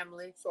 his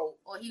family,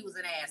 or he was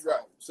an asshole.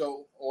 Right.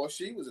 So, or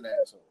she was an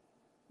asshole.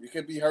 It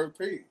could be her,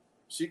 period.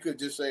 She could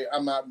just say,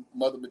 I'm not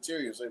mother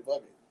material, say,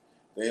 fuck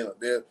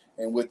it.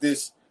 And with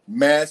this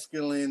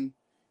masculine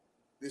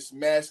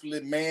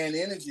man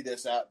energy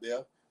that's out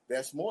there,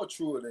 that's more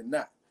truer than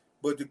not.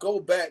 But to go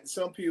back,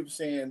 some people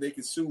saying they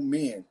can sue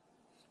men.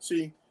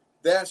 See,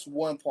 that's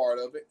one part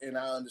of it, and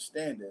I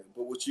understand that.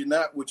 But what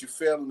you're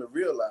failing to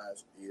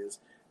realize is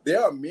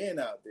there are men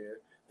out there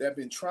that have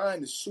been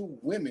trying to sue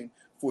women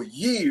for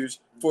years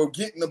for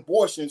getting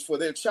abortions for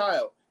their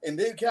child, and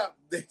they got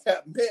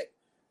met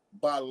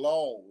by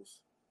laws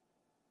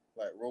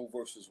like Roe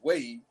versus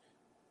Wade.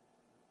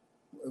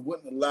 It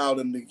wouldn't allow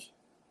them to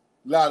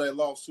allow that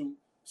lawsuit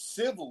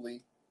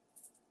civilly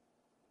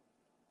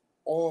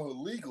or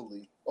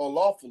legally or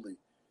lawfully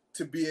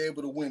to be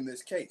able to win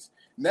this case.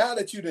 Now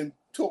that you done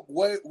took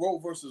Roe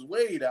versus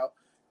Wade out,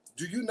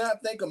 do you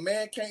not think a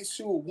man can't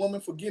sue a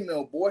woman for getting an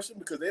abortion?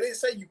 Because they didn't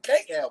say you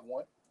can't have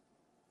one.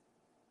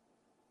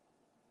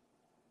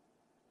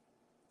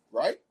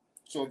 Right?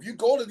 So if you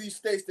go to these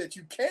states that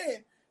you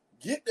can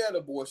get that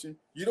abortion,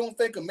 you don't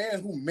think a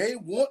man who may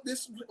want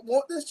this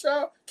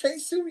child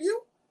can't sue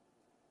you?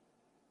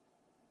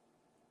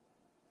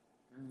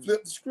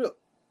 Flip the script.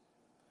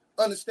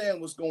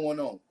 Understand what's going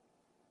on.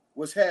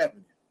 What's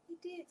happening. He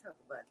did talk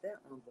about that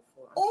one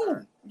before.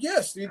 Sorry.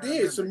 Yes, he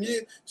did.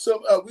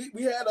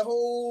 We had a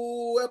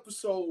whole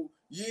episode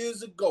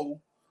years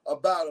ago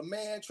about a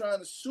man trying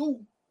to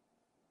sue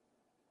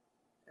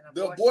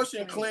the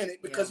abortion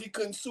clinic because he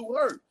couldn't sue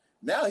her.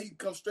 Now he can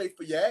come straight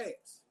for your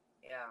ass.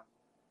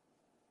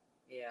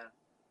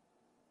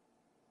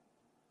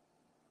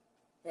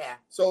 Yeah.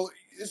 So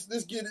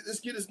let's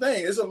get his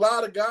name. There's a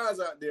lot of guys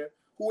out there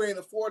who ain't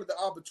afforded the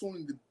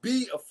opportunity to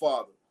be a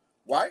father,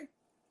 right?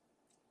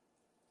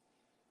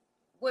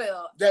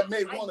 Well, that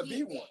may want to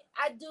be one.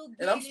 I do.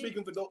 And I'm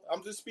speaking for those.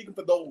 I'm just speaking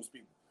for those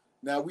people.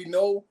 Now we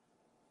know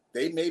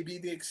they may be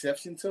the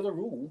exception to the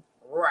rule,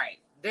 right?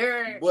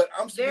 They're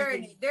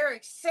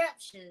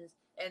exceptions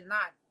and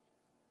not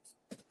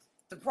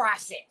the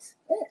process.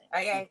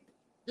 Okay,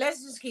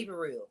 let's just keep it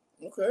real.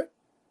 Okay.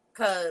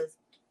 Cause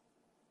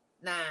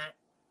no,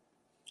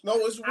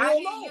 it's real. I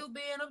hear you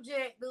being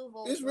objective.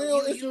 It's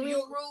real. You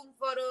rooting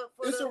for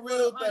a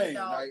real thing.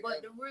 Like,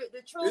 but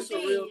the truth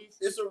is,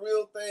 it's a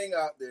real thing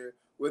out there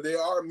where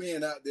there are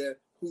men out there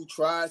who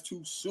try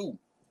to sue.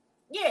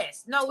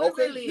 Yes. No, it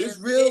really is.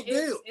 It's real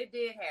deal. It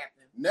did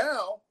happen.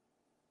 Now,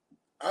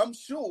 I'm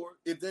sure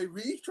if they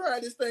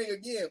retry this thing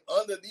again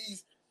under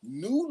these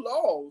new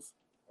laws,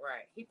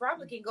 right? He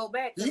probably can go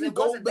back. He can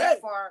go back.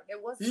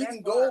 He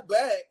can go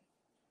back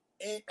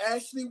and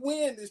actually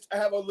win this.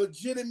 Have a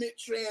legitimate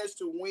chance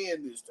to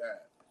win this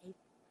time.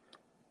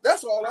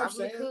 That's all I'm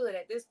saying. Could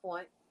at this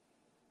point.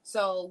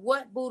 So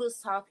what Buddha's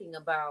talking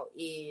about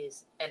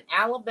is an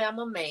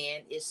Alabama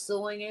man is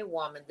suing a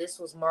woman. This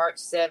was March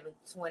 7th,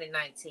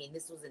 2019.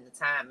 This was in the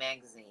Time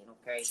magazine.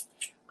 Okay.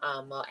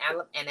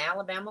 An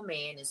Alabama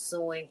man is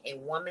suing a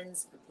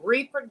woman's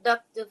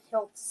reproductive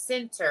health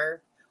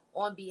center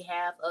on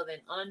behalf of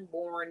an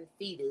unborn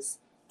fetus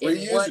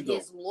in what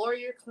his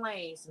lawyer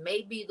claims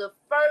may be the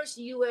first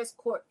U.S.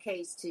 court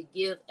case to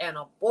give an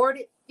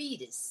aborted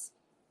fetus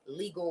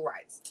legal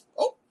rights.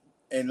 Oh,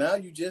 and now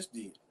you just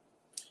did.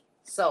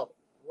 So,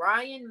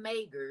 Ryan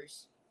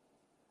Magers,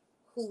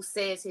 who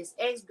says his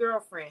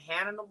ex-girlfriend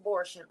had an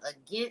abortion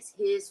against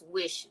his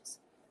wishes,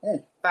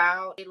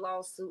 filed a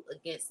lawsuit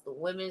against the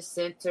Women's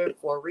Center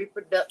for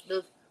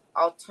Reproductive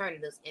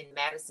Alternatives in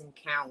Madison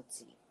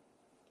County.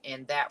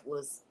 And that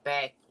was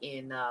back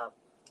in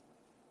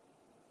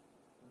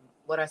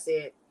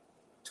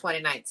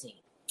 2019.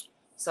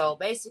 So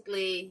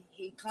basically,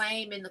 he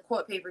claimed in the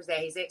court papers that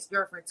his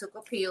ex-girlfriend took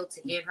a pill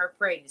to end her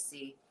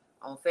pregnancy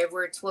on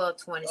February 12,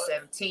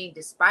 2017,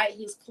 despite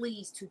his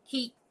pleas to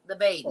keep the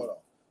baby. Hold on.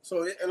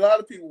 So a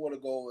lot of people want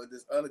to go with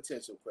this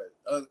unintentional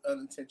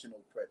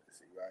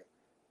pregnancy, right?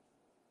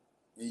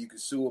 And you can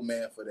sue a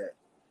man for that.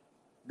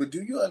 But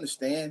do you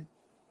understand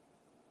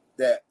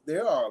that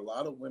there are a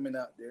lot of women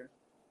out there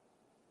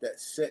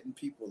that's setting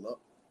people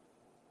up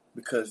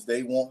because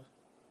they want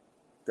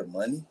the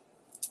money?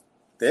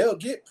 They'll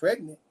get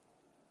pregnant,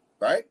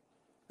 right?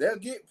 They'll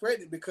get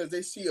pregnant because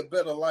they see a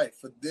better life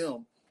for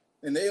them.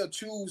 And they'll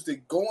choose to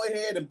go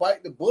ahead and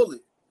bite the bullet,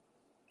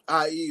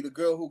 i.e. the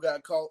girl who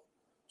got caught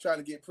trying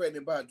to get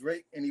pregnant by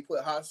Drake and he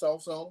put hot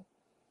sauce on.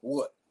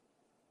 What?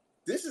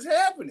 This is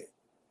happening.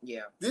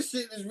 Yeah. This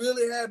shit is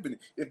really happening.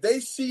 If they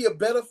see a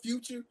better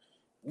future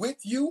with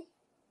you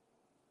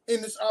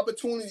and this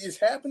opportunity is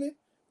happening,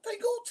 they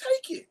gonna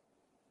take it.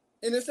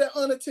 And it's that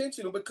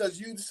unintentional because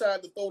you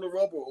decide to throw the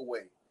rubber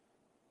away.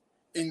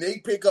 And they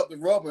pick up the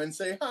rubber and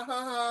say, ha,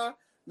 ha, ha,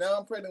 now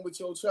I'm pregnant with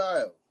your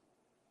child.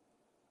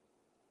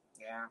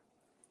 Yeah.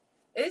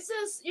 It's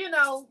just,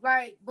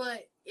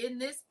 but in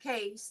this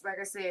case, like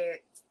I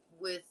said,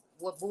 with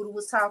what Buddha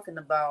was talking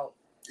about,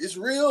 it's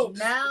real.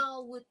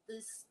 Now with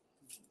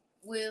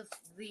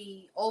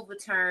the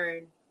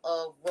overturn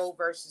of Roe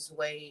versus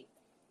Wade,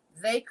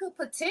 they could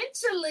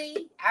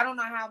potentially, I don't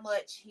know how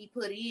much he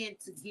put in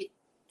to get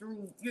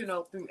through,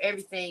 through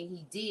everything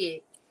he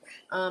did.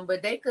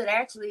 But they could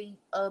actually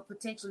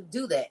potentially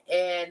do that.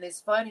 And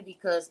it's funny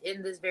because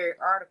in this very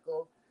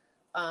article,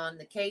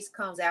 the case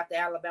comes after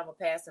Alabama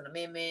passed an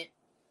amendment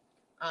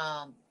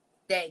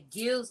that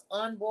gives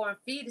unborn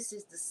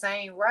fetuses the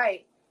same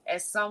right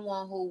as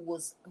someone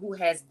who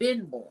has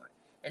been born.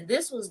 And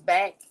this was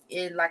back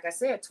in, like I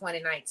said,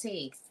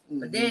 2019. Mm-hmm.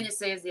 But then it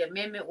says the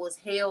amendment was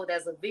hailed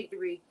as a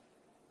victory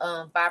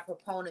by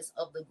proponents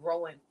of the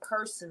growing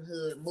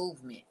personhood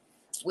movement,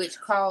 which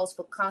calls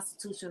for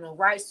constitutional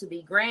rights to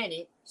be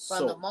granted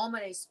from the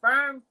moment a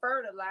sperm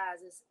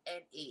fertilizes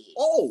an egg.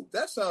 Oh,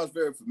 that sounds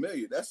very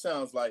familiar. That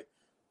sounds like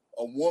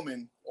a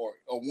woman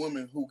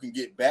who can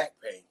get back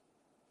pay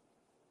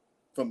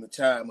from the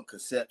time of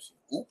conception.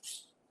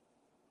 Oops.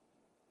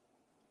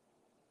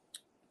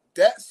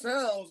 That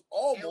sounds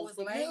almost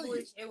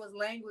familiar. It was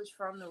language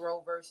from the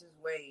Roe versus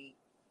Wade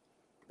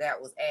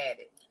that was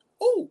added.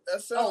 Oh,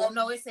 that sounds. Oh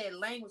no, it said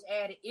language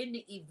added in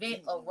the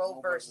event of Roe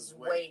versus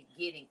Wade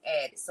getting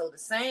added. So the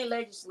same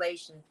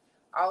legislation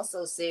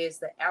also says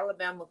the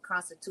Alabama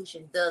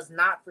Constitution does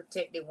not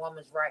protect a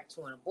woman's right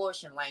to an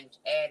abortion. Language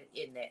added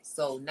in that.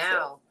 So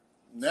now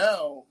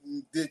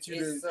that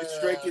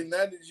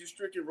you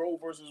stricken Roe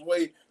versus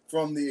Wade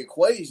from the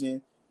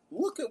equation,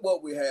 look at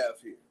what we have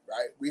here,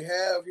 right? We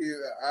have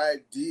here an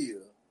idea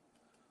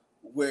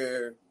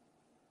where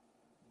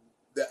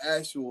the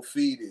actual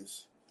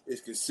fetus is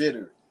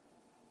considered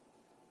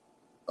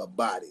a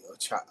body,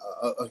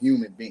 a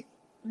human being,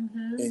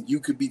 and you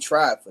could be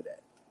tried for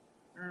that.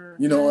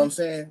 You know what I'm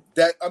saying?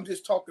 That I'm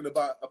just talking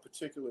about a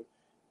particular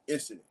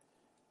incident.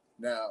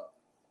 Now,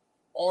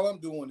 all I'm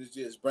doing is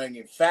just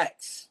bringing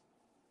facts,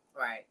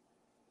 right,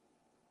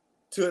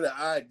 to the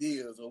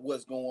ideas of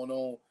what's going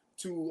on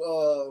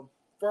to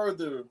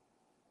further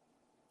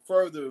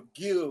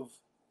give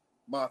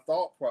my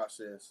thought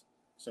process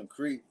some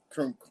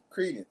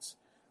credence,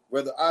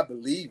 whether I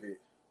believe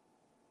it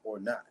or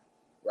not.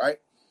 Right?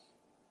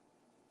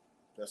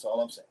 That's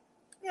all I'm saying.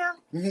 Yeah.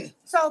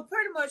 So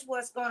pretty much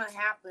what's going to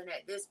happen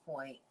at this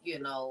point,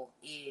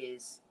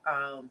 is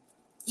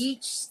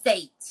each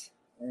state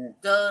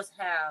does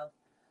have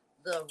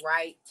the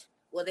right,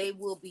 they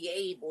will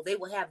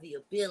have the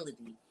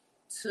ability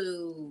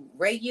to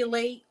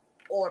regulate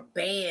or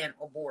ban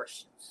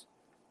abortions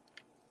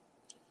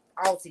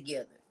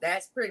altogether.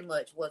 That's pretty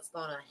much what's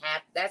going to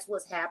happen. That's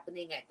what's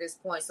happening at this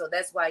point. So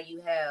that's why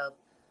you have,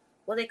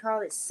 what they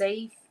call it,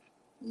 safe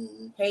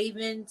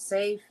haven,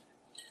 safe.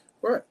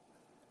 Right.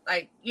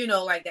 Like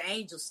the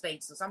angel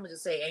states. So I'm gonna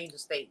just say angel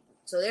state.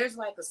 So there's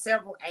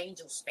several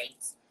angel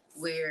states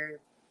where,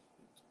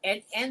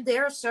 and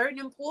there are certain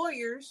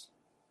employers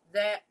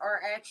that are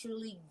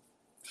actually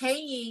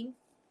paying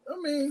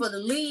for the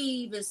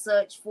leave and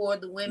such for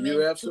the women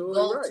to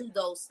go to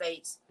those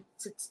states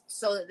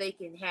so that they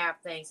can have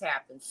things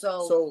happen.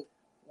 So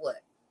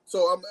what?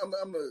 So I'm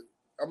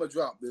gonna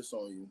drop this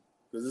on you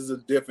because this is a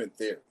different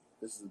theory.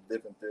 This is a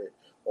different theory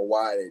of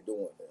why they're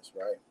doing this,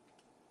 right?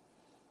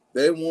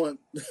 They want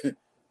to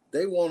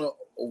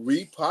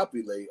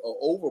repopulate or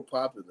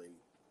overpopulate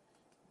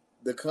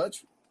the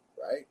country,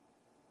 right?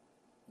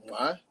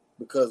 Why?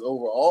 Because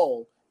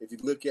overall, if you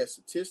look at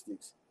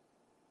statistics,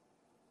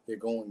 they're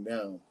going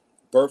down.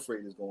 Birth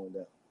rate is going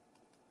down.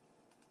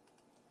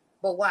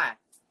 But why?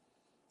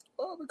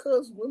 Oh,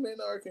 because women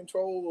are in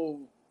control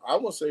of. I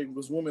would say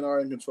because women are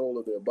in control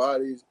of their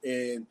bodies,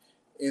 and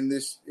in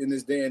this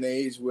day and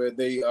age where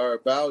they are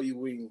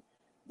valuing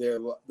their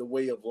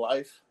way of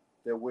life.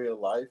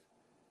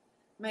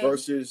 Maybe.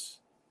 Versus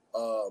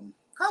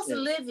cost of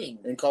living.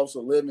 And cost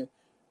of living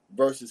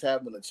versus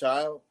having a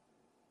child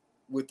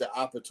with the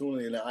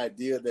opportunity and the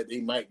idea that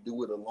they might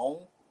do it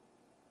alone,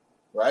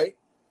 right?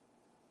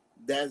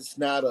 That's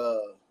not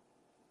an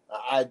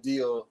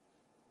ideal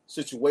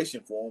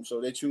situation for them,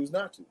 so they choose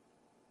not to.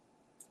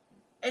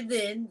 And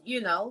then,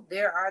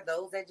 there are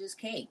those that just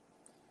can't.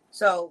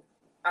 So,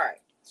 all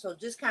right. So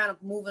just kind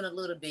of moving a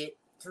little bit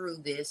through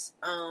this.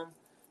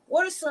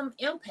 What are some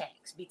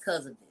impacts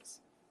because of this?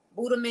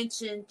 Buddha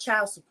mentioned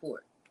child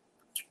support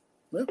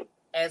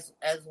as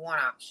one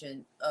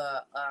option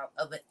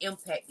of an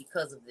impact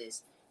because of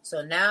this.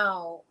 So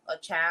now a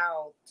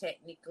child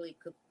technically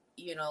could,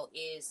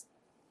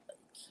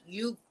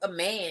 a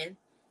man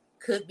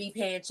could be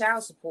paying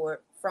child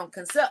support from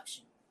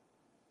conception.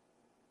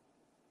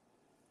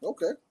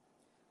 Okay.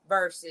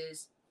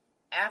 Versus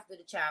after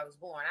the child was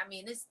born. I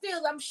mean, it's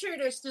still, I'm sure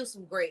there's still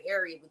some gray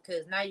area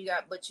because now you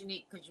got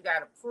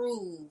to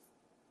prove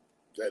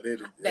that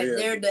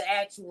they're the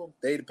actual.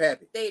 They the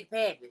pappy.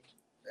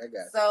 I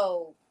got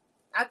so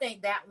I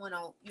think that one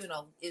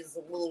is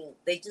a little,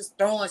 they just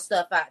throwing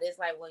stuff out. It's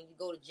like when you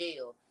go to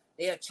jail,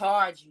 they'll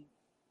charge you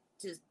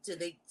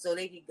so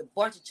they get a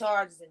bunch of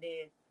charges and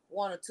then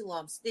one or two of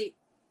them stick.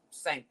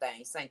 Same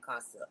thing, same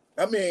concept.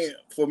 I mean,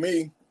 for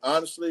me,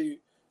 honestly,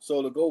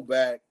 so to go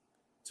back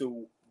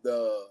to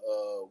the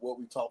what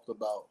we talked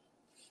about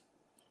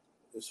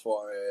as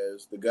far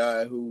as the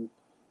guy who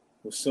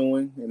was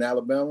suing in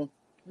Alabama.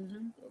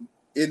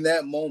 In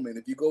that moment,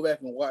 if you go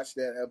back and watch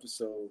that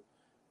episode,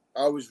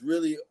 I was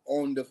really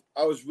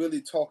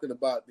talking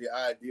about the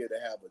idea to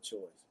have a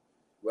choice,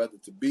 whether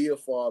to be a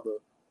father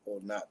or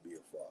not be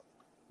a father,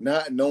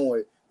 not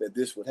knowing that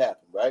this would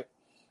happen, right?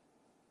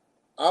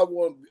 I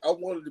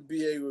wanted to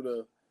be able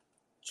to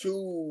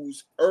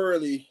choose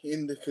early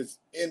in the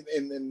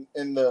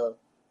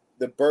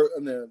birth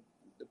and the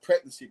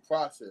pregnancy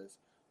process,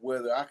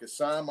 whether I could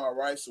sign my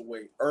rights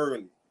away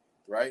early,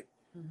 right?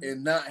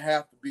 And not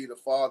have to be the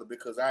father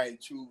because I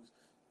ain't choose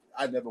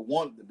I never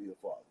wanted to be a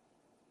father.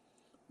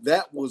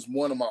 That was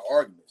one of my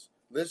arguments.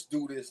 Let's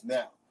do this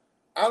now.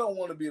 I don't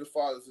want to be the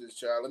father to this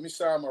child. Let me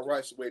sign my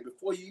rights away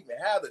before you even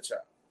have the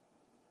child.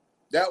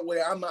 That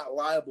way I'm not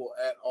liable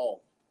at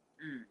all.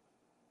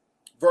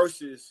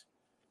 Versus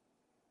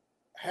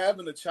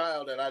having a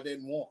child that I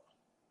didn't want.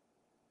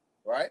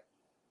 Right?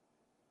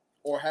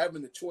 Or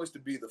having the choice to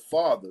be the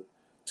father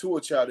to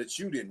a child that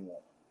you didn't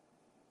want.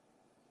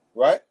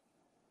 Right?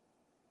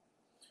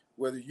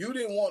 Whether you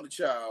didn't want the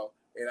child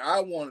and I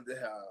wanted to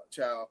have a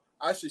child,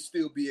 I should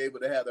still be able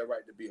to have that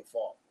right to be a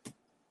father.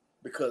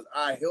 Because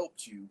I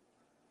helped you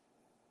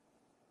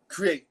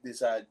create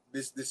this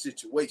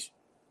situation.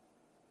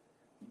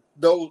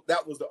 Though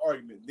that was the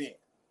argument then.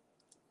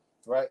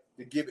 Right?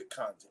 To give it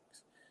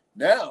context.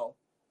 Now,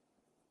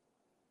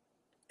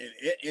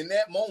 in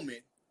that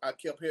moment, I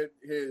kept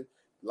hearing,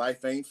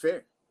 life ain't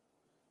fair.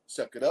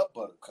 Suck it up,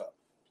 buttercup.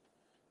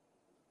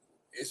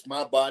 It's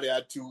my body.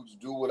 I choose to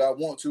do what I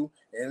want to,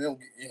 and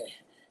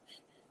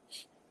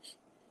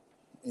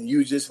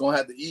you just gonna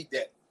have to eat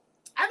that.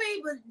 I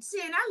mean, but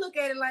see, and I look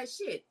at it like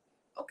shit.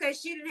 Okay,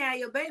 she didn't have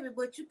your baby,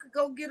 but you could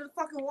go get a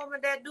fucking woman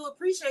that do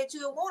appreciate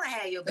you and want to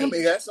have your baby. I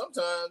mean, that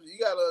sometimes you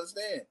gotta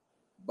understand.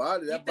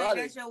 Body, that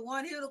body. That's your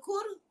one hit a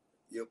quarter.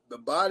 Yep, the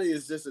body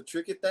is just a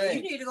tricky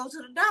thing. You need to go to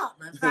the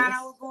doctor and find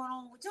out what's going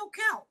on with your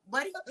count,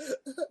 buddy.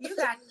 You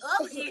got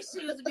other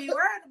issues to be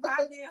worried about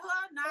than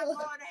her not going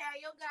to have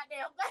your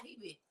goddamn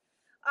baby.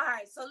 All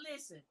right, so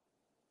listen.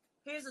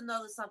 Here's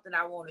another something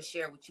I want to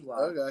share with you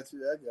all. I got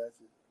you.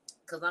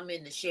 Because I'm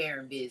in the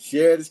sharing business.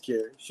 Share this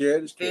care.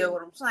 Feel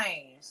what I'm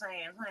saying?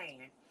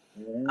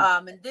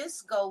 Mm-hmm. And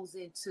this goes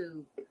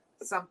into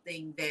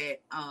something that,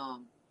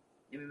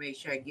 let me make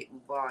sure I get my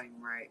volume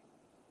right.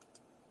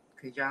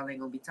 Because y'all ain't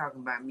going to be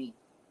talking about me.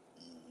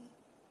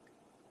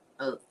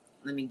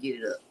 Let me get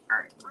it up. All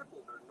right.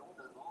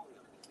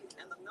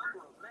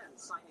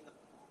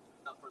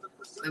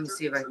 Let me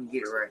see if I can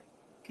get it right.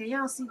 Can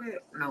y'all see that?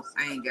 No,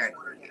 I ain't got it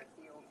right yet.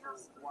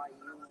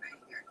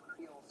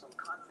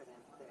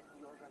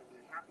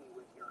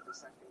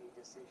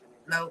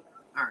 Nope.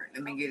 All right,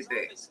 let me get it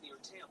back.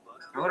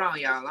 Hold on,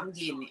 y'all. I'm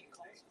getting it.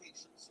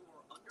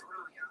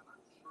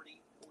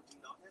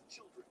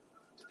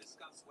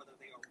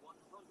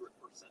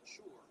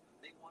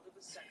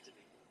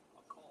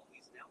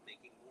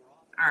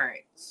 All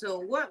right. So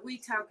what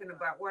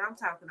I'm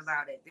talking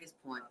about at this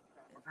point,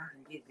 if I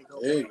can get to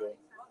go. There you go.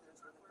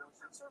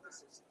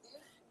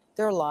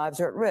 Their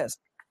lives are at risk.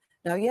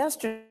 Now,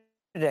 yesterday,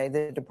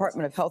 the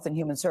Department of Health and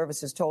Human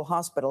Services told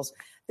hospitals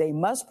they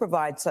must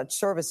provide such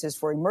services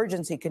for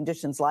emergency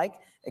conditions like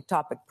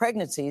ectopic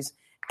pregnancies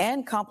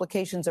and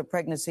complications of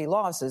pregnancy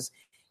losses,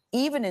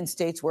 even in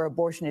states where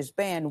abortion is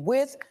banned,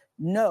 with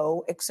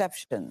no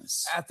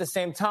exceptions. At the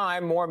same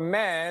time, more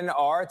men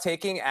are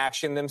taking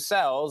action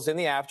themselves in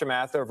the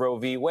aftermath of Roe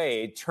v.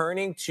 Wade,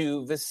 turning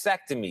to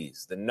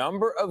vasectomies. The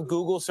number of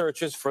Google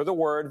searches for the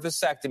word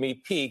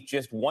vasectomy peaked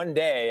just one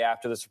day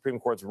after the Supreme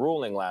Court's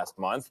ruling last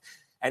month.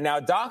 And now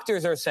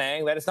doctors are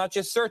saying that it's not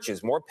just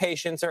searches. More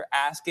patients are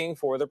asking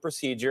for the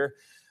procedure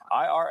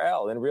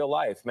IRL in real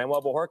life.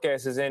 Manuel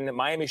Bojorquez is in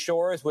Miami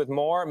Shores with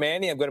more.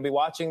 Manny, I'm going to be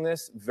watching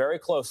this very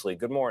closely.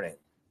 Good morning.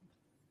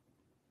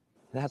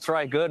 That's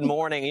right. Good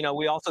morning. You know,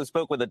 we also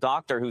spoke with a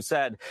doctor who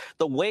said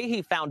the way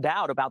he found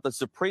out about the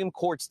Supreme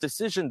Court's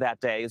decision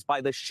that day is by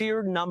the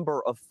sheer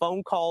number of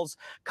phone calls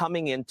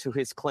coming into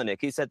his clinic.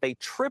 He said they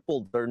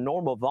tripled their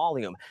normal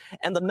volume,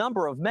 and the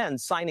number of men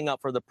signing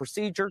up for the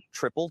procedure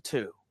tripled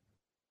too.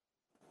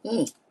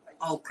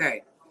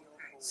 Okay.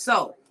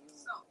 So,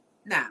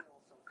 now,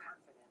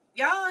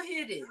 y'all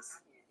hear this.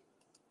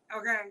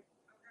 Okay.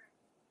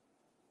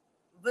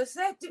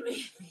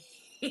 Vasectomy.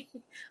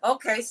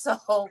 Okay,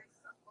 so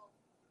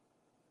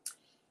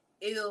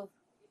if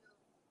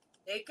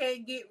they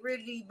can't get rid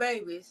of these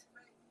babies,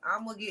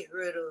 I'm going to get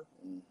rid of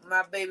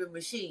my baby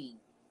machine.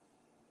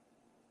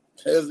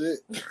 That's it.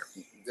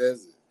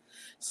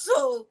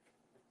 So,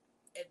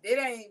 if it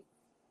ain't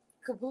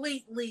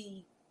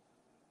completely,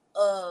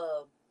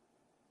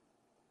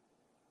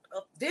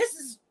 this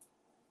is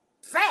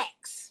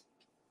facts.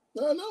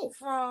 I know.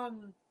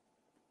 From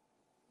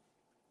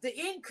the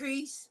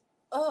increase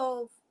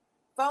of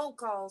phone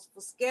calls for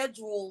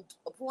scheduled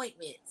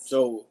appointments.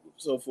 So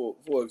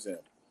for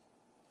example,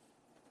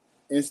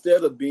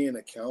 instead of being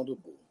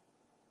accountable,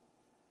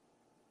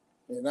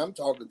 and I'm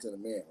talking to the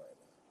man right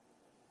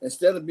now,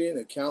 instead of being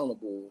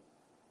accountable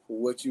for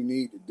what you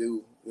need to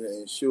do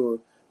to ensure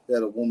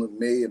that a woman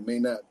may or may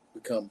not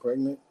become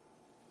pregnant,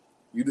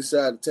 you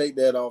decide to take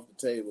that off the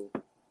table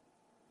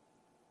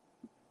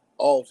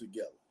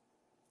altogether.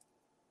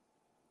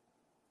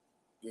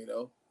 You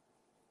know,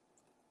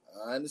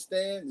 I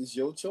understand it's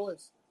your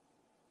choice.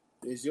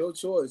 It's your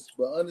choice,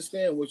 but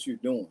understand what you're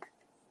doing,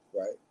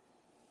 right?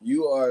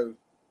 You are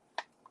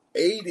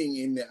aiding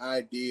in the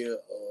idea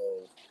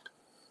of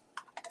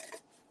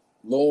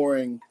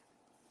lowering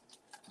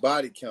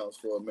body counts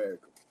for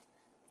America.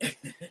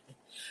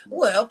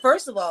 Well,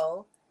 first of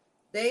all,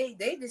 they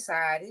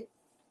decided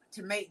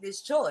to make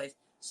this choice.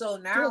 So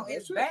now Yeah,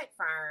 it's that's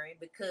backfiring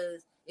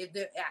because if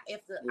the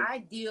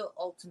ideal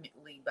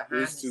ultimately behind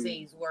the Is to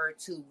scenes were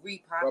to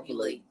repopulate,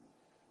 populate.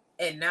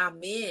 and now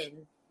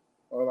men,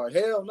 I'm like,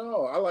 hell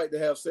no, I like to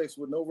have sex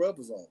with no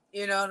rubbers on.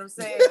 you know what I'm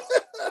saying?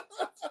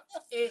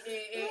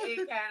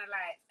 it kind of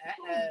like,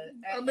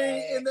 I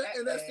mean, and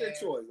that's their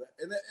choice,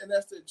 and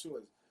that's their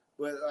choice.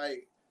 But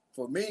like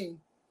for me,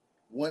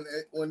 when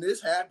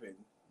this happened,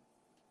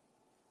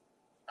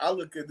 I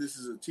look at this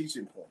as a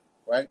teaching point,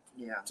 right?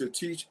 Yeah. To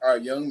teach our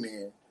young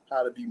men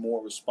how to be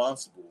more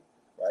responsible,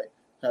 right?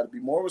 How to be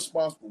more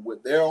responsible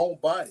with their own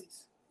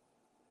bodies.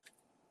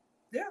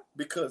 Yeah.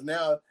 Because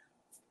now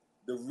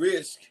the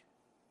risk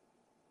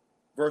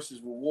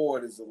versus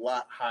reward is a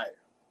lot higher.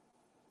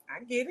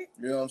 I get it.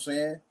 You know what I'm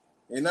saying?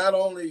 And not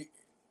only,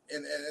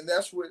 and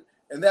that's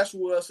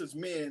where us as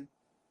men,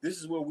 this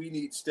is where we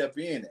need to step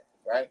in at,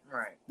 right?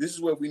 Right. This is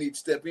where we need to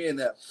step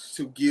in at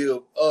to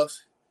give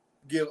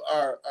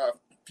our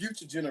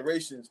future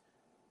generations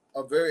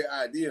a very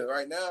idea.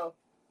 Right now,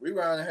 we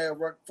around here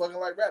fucking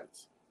like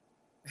rabbits.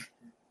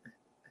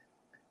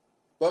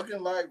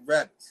 Fucking like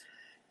rabbits.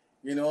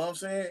 You know what I'm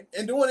saying?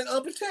 And doing it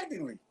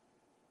unprotectedly.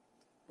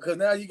 Because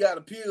now you got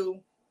a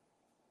pill.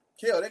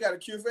 Hell, they got a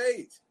cure for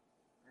AIDS.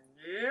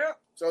 Yep.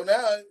 So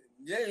now,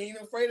 they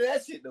ain't afraid of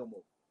that shit no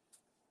more.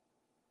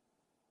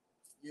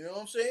 You know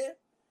what I'm saying?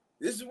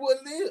 This is what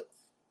it is.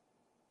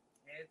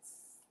 It's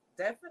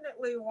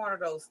definitely one of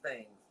those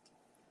things.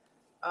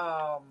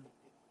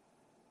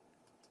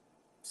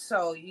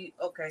 So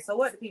so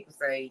what do people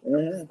say?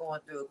 I'm just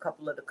going through a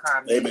couple of the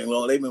comments. They've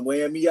been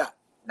weighing me out.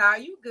 Nah,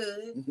 you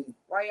good.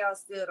 Why y'all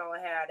still don't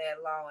have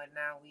that law and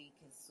now we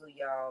can sue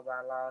y'all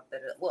by law?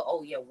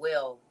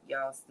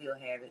 Y'all still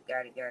have it.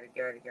 Got it.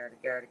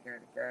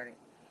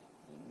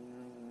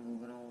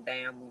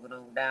 Moving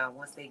on down.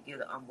 Once they get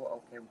the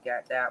okay, we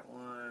got that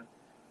one.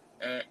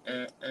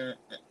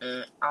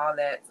 All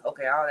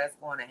that's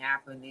going to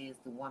happen is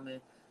the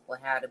woman will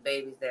have the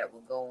babies that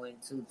will go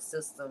into the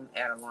system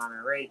at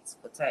alarming rates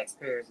for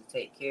taxpayers to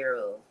take care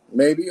of.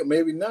 Maybe or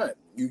maybe not.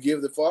 You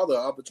give the father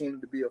an opportunity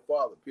to be a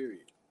father,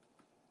 period.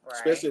 Right.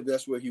 Especially if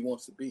that's where he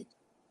wants to be.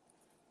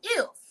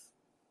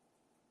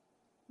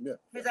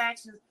 His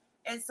actions.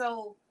 And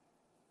so,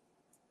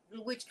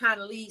 which kind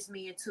of leads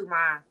me into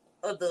my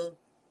other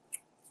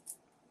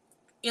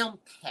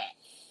impact.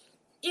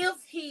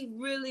 If he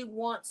really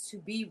wants to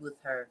be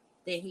with her,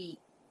 then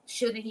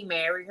shouldn't he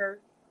marry her?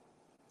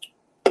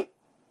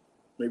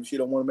 Maybe she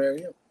don't want to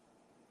marry him.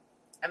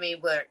 I mean,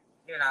 but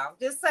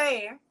just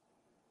saying,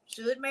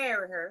 should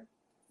marry her.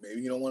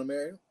 Maybe he don't want to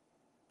marry him.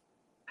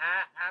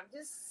 I'm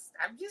just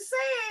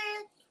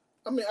saying.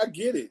 I mean, I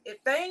get it. If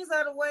things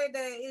are the way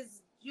that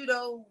is,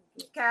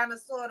 kind of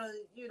sort of,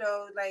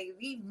 like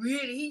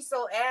if he's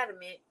so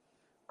adamant,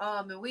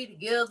 and we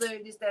together,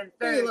 this, that, and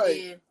third,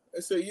 then.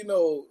 So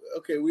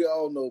okay, we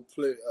all know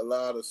a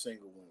lot of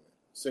single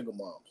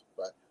moms,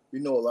 right? We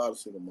know a lot of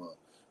single moms.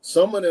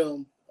 Some of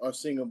them are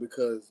single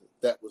because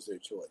that was their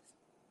choice.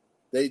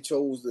 They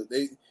chose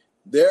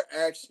their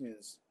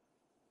actions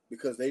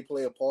because they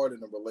play a part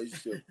in a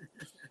relationship.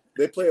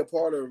 They play a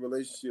part of a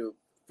relationship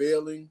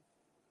failing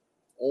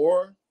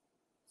or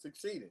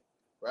succeeding,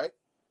 right?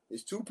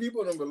 It's two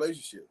people in a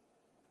relationship,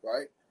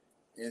 right?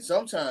 And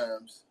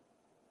sometimes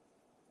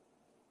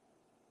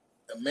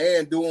a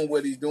man doing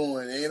what he's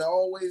doing ain't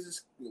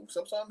always.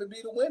 Sometimes it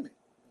be the women.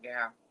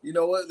 Yeah. You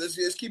know what? Let's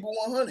just keep it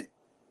 100.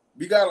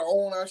 We gotta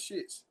own our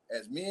shits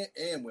as men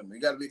and women. We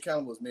gotta be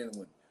accountable as men and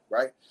women,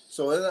 right?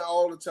 So it's not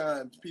all the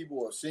time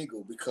people are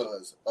single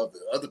because of the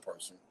other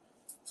person.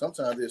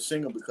 Sometimes they're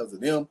single because of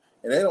them,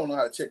 and they don't know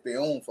how to check their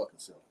own fucking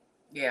self.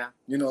 Yeah.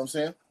 You know what I'm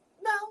saying?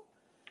 No,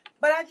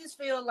 but I just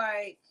feel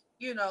like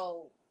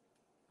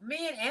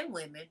men and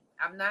women.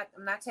 I'm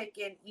not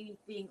taking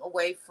anything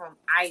away from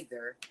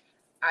either.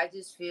 I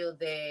just feel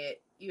that,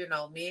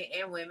 men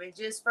and women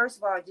just, first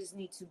of all, just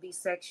need to be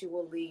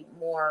sexually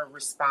more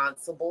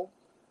responsible.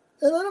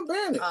 And let them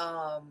ban it.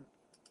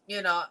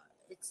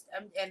 It's,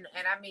 and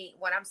I mean,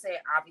 when I'm saying,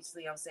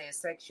 obviously, I'm saying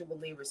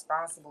sexually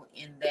responsible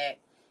in that,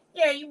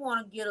 yeah, you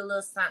want to get a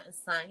little something,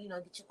 get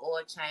your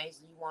oil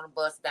changed, you want to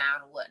bust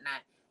down or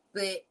whatnot.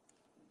 But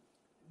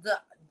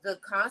the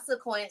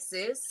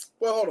consequences.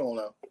 Well, hold on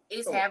now.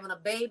 Is having a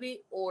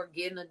baby or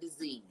getting a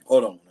disease.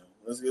 Hold on now.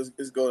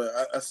 Let's go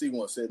there. I see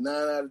one said 9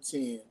 out of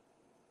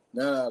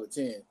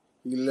 10,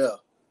 he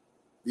left.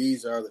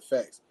 These are the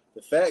facts.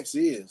 The facts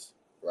is,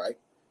 right,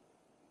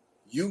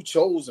 you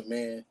chose a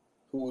man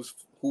who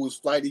was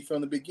flighty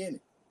from the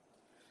beginning.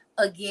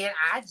 Again,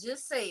 I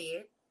just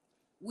said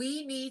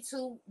we need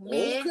to,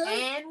 men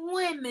and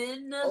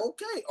women,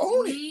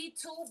 need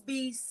to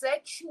be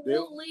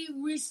sexually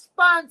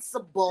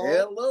responsible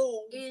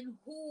in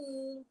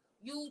who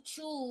you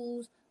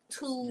choose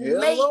to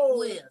mate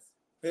with.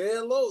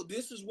 Hello,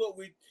 this is what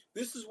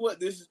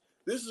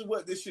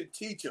this should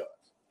teach us,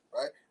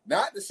 right?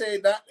 Not to say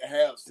not to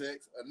have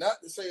sex, or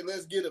not to say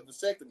let's get a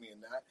vasectomy or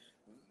not.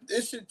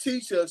 This should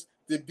teach us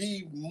to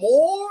be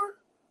more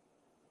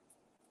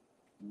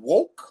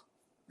woke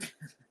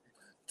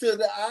to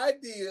the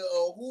idea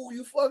of who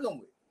you fucking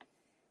with,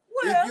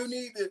 Well,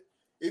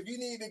 if you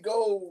need to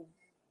go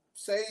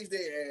sage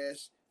their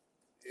ass,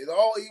 and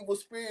all evil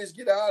spirits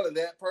get out of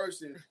that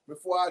person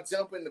before I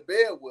jump in the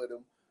bed with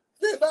them,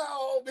 then by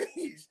all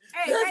means,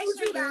 hey, that's make what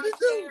sure you y'all need to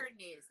do. sharing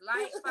this.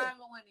 Like,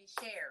 following, and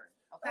sharing.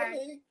 Okay. I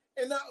mean,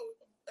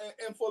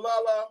 and for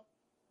Lala,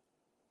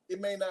 it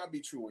may not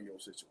be true in your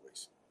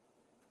situation.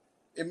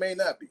 It may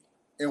not be.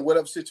 In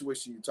whatever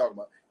situation you're talking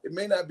about. It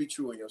may not be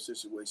true in your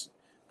situation.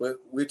 But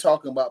we're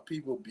talking about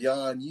people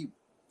beyond you.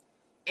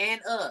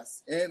 And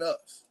us.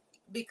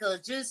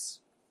 Because just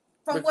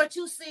from what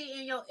you see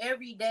in your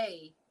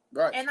everyday,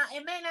 right? And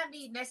it may not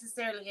be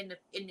necessarily in the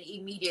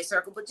immediate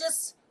circle, but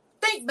just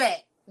think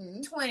back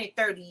 20,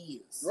 30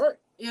 years. Right.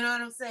 You know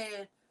what I'm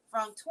saying?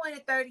 From 20,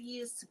 30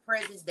 years to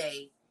present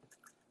day.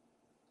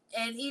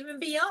 And even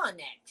beyond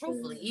that,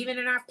 truthfully, even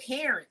in our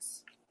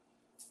parents,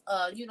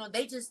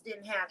 they just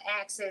didn't have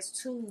access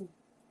to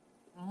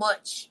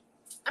much.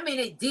 I mean,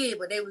 they did,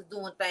 but they was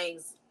doing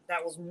things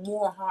that was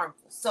more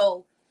harmful.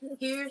 So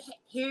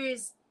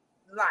here's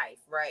life,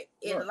 right?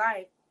 In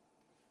life,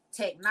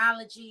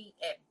 technology,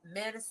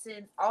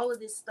 medicine, all of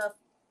this stuff,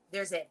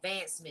 there's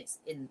advancements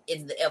in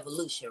the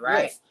evolution,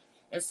 right? Yes.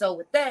 And so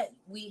with that,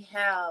 we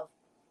have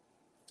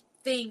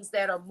things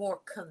that are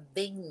more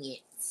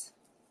convenient.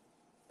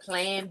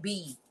 Plan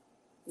B,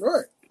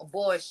 right?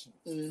 Abortion,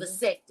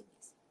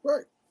 vasectomies,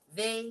 right?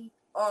 They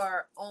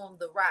are on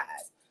the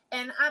rise,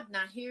 and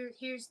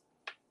here's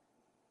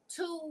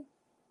two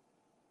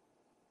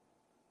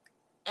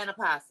and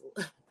apostle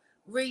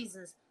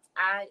reasons.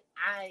 I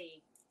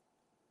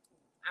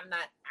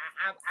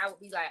would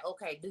be like,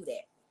 okay, do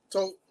that.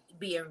 So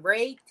being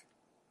raped.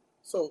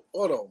 So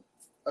hold on,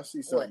 I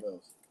see something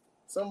else.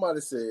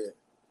 Somebody said,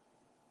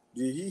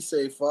 "Did he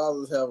say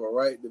fathers have a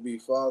right to be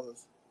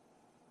fathers?"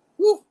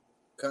 Woo,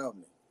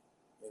 calmly,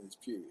 in his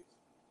period.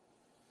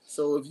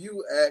 So if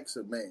you ask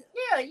a man,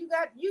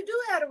 you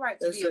do have the right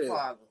to be a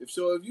father. If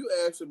you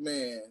ask a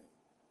man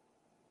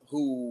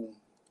who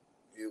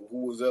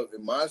was up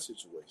in my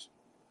situation,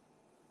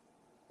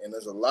 and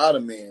there's a lot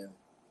of men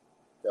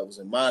that was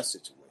in my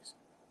situation,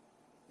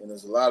 and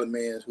there's a lot of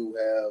men who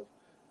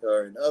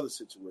are in other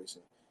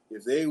situations.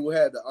 If they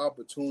had the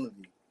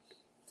opportunity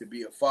to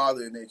be a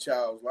father in their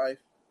child's life,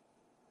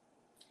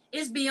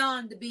 it's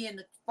beyond being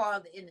the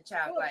father in the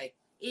child's life.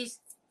 It's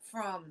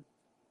from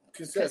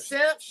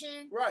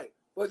conception, right?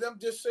 But I'm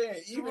just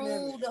saying, even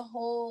in the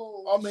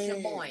whole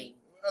sheboying.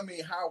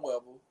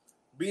 However,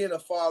 being a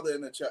father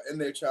in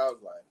their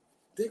child's life,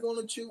 they're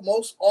gonna choose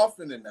most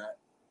often than not,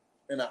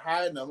 and a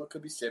higher number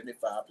could be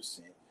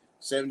 75%,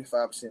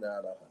 75% out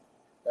of 100.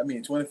 That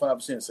means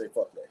 25% say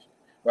fuck that shit,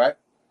 right?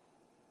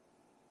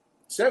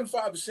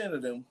 75%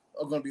 of them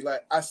are gonna be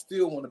like, I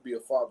still want to be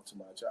a father to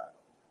my child,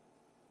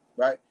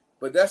 right?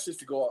 But that's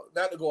just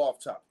not to go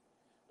off topic,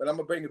 but I'm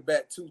gonna bring it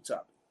back to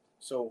topic.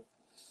 So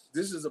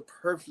this is a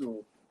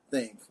personal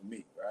thing for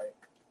me, right?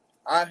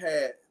 I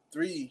had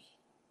 3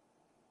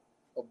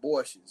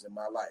 abortions in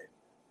my life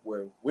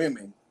where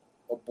women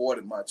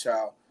aborted my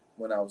child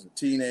when I was a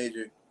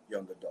teenager,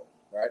 young adult,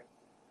 right?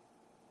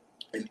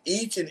 In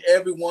each and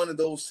every one of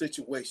those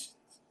situations,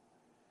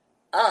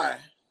 I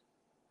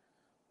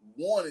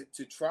wanted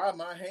to try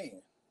my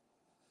hand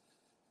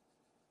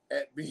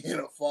at being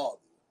a father.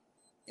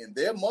 And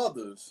their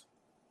mothers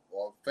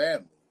or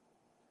family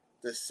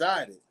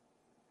decided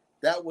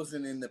that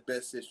wasn't in the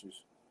best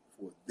interest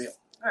for them.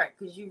 All right,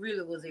 because you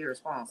really was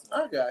irresponsible.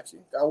 I got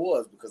you. I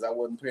was, because I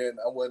wasn't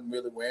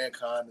really wearing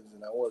condoms,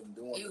 and I wasn't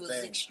doing He was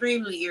thing.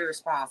 extremely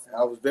irresponsible.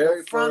 I was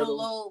very The frontal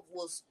lobe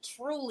was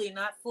truly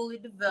not fully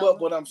developed.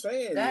 But what I'm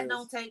saying that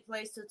don't take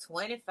place to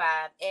 25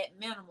 at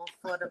minimum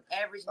for the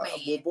average man.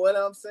 But what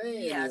I'm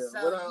saying is,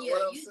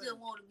 you still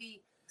want to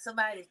be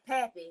somebody's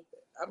pappy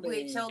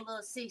with your little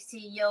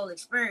 16-year-old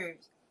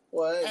experience.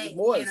 Well, it's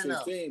more than 16.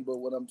 Enough. But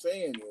what I'm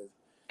saying is,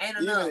 ain't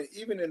enough.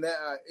 Even in that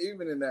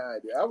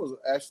idea, I was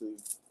actually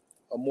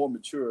a more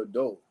mature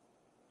adult.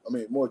 I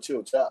mean,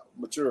 mature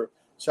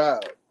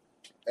child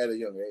at a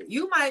young age.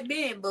 You might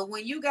be, but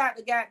when you got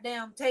to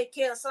goddamn take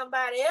care of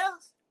somebody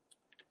else,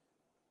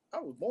 I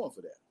was born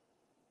for that.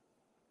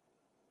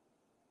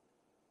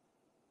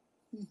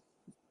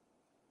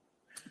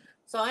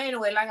 So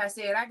anyway, like I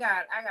said, I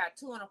got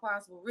 2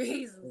 impossible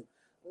reasons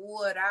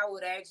what I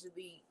would actually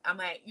be. I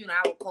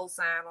would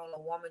co-sign on a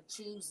woman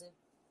choosing.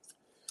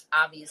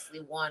 Obviously,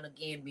 one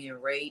again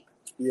being rape.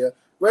 Yeah,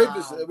 rape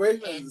is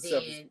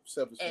a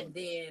separate. And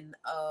then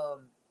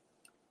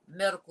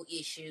medical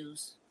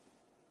issues.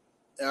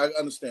 And I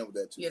understand with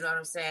that too. You know what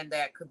I'm saying?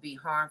 That could be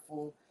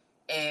harmful,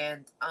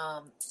 and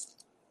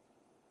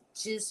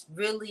just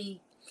really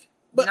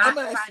not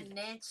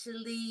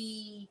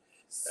financially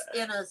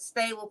in a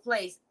stable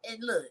place.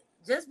 And look,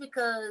 just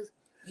because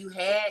you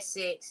had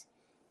sex,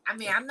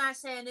 I'm not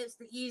saying it's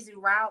the easy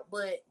route,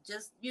 but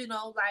just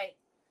like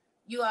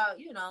you are,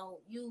 you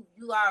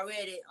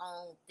already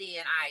on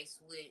thin ice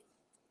with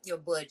your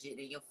budget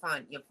and your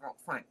fund.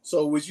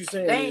 So what you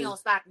saying? They ain't gonna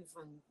stop you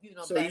from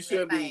backing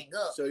that thing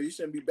up. So you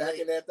shouldn't be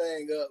backing that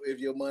thing up if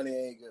your money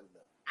ain't good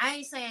enough. I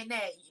ain't saying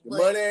that. The But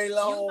money ain't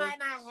long. you might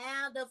not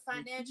have the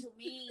financial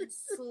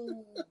means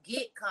to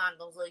get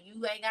condoms, or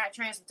you ain't got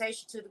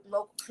transportation to the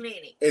local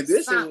clinic. And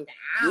this Something.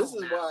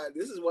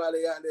 is why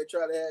they out there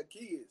trying to have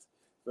kids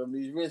from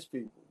these rich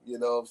people. You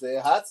know what I'm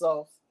saying? Hot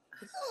sauce.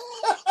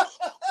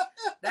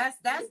 That's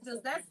a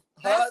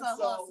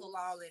hustle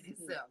all in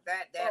itself.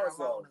 That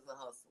alone is a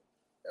hustle.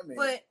 I mean,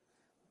 but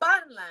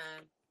bottom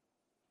line,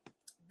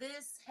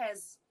 this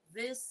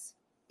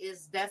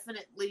is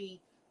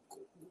definitely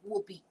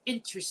will be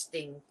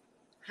interesting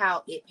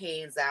how it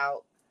pans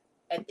out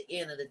at the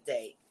end of the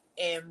day,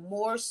 and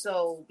more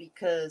so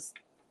because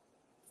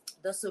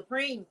the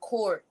Supreme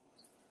Court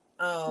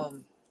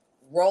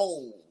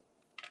role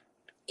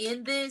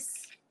in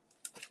this,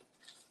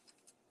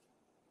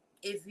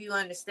 if you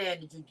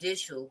understand the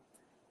judicial,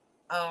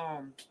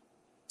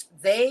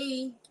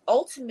 they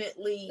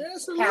ultimately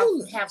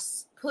have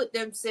put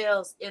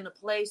themselves in a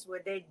place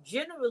where they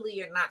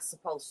generally are not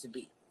supposed to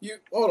be. You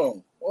hold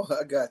on. Oh,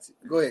 I got you.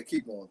 Go ahead,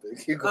 keep going.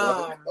 Keep going.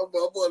 I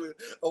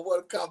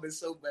want to comment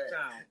so bad.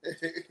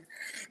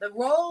 The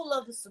role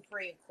of the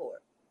Supreme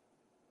Court,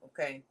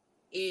 okay,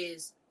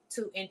 is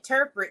to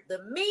interpret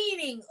the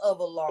meaning of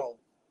a law.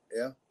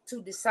 Yeah.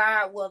 To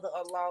decide whether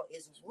a law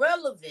is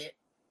relevant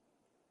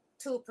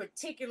to a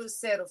particular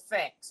set of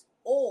facts,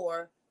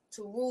 or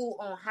to rule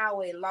on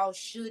how a law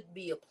should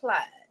be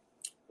applied.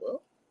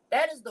 Well,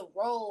 that is the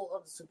role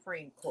of the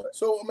Supreme Court.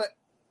 So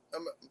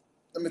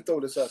let me throw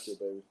this out there,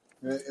 baby.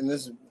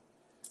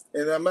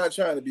 And I'm not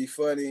trying to be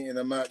funny, and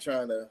I'm not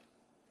trying to,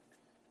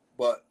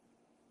 but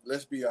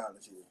let's be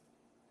honest here.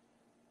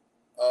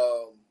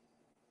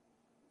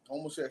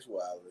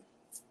 Homosexuality,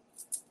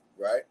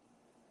 right?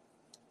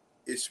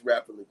 It's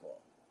rapidly growing.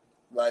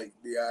 Like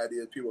the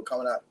idea of people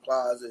coming out the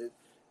closet,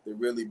 they're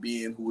really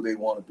being who they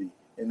want to be,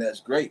 and that's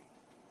great,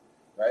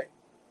 right?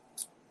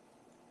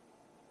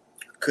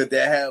 Could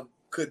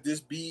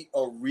this be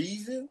a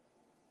reason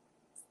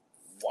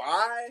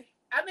why?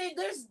 I mean,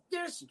 there's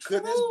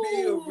could this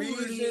be a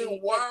reason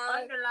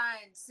why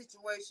underlying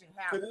situation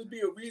happens? Could this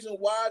be a reason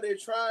why they're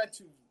trying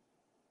to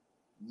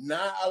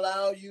not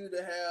allow you to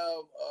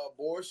have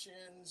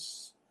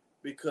abortions?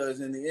 Because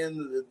in the end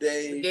of the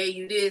day, we gave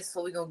you this,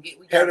 so we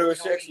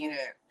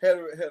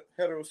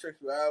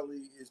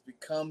heterosexuality is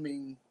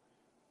becoming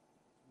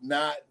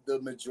not the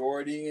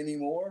majority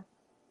anymore.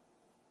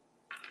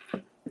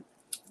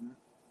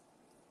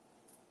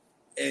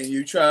 And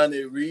you trying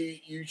to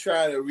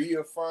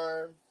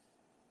reaffirm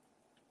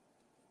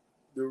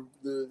the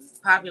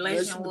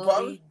population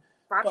will be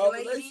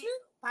population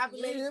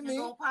is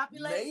gonna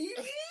populate. Maybe.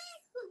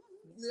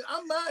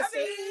 I'm not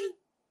saying.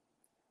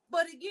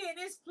 But again,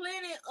 there's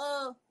plenty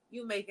of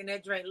you making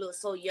that drink look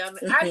so yummy.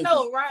 I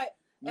know, right?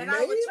 And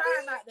I would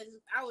try not to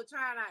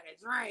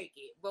drink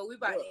it, but we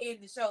about to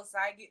end the show, so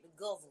I get the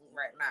guzzle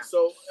right now.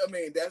 So I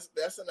mean, that's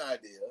an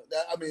idea.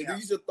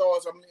 These are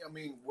thoughts. I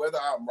mean, whether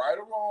I'm right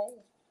or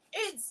wrong,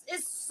 it's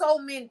so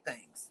many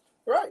things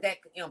right that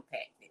could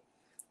impact it.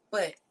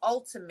 But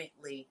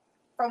ultimately,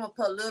 from a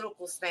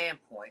political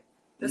standpoint,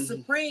 the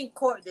Supreme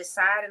Court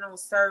decided on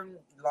certain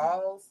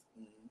laws.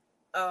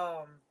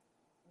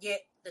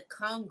 Yet the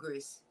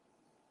Congress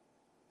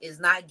is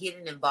not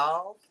getting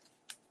involved.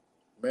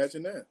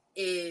 Imagine that.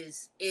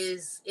 Is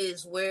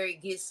where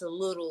it gets a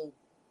little.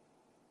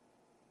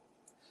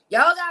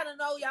 Y'all gotta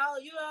know, y'all.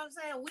 You know what I'm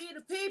saying? We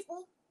the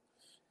people.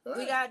 Right.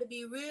 We got to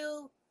be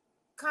real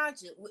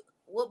conscious.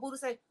 What Buddha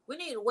say? We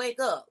need to wake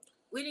up.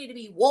 We need to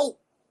be woke.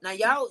 Now,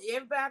 y'all,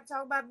 everybody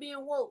talk about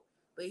being woke,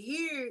 but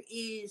here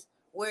is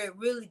where it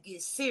really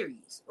gets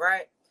serious,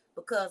 right?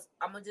 Because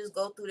I'm gonna just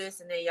go through this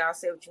and then y'all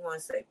say what you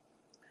want to say.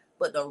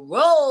 But the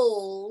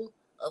role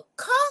of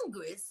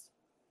Congress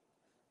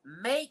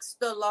makes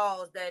the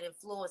laws that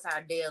influence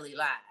our daily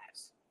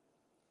lives.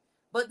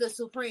 But the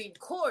Supreme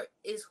Court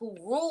is who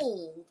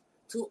ruled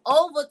to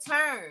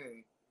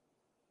overturn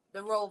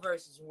the Roe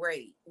versus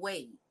Wade.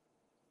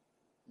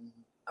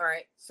 All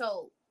right.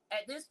 So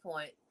at this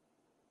point,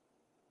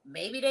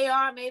 maybe they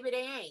are, maybe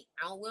they ain't.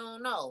 We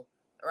don't know,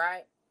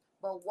 right?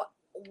 But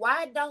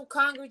why don't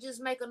Congress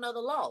just make another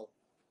law?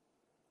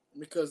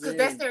 Because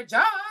that's their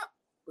job.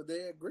 But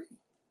they agree.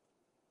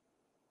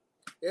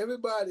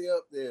 Everybody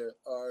up there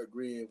are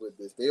agreeing with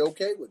this. They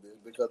okay with this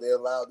because they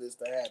allowed this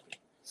to happen.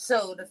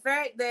 So the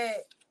fact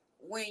that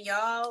when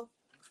y'all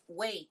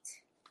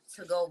wait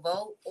to go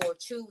vote or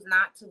choose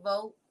not to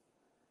vote,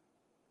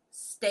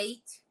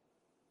 state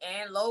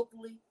and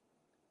locally,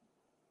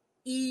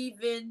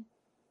 even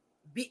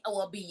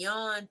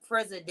beyond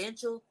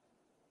presidential,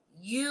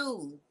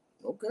 you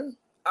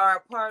are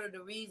a part of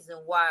the reason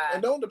why.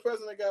 And don't the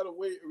president got a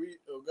way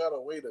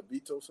to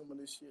veto some of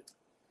this shit?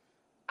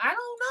 I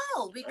don't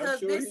know, because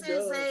this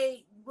is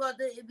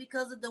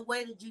because of the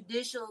way the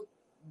judicial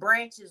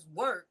branches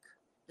work,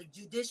 the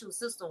judicial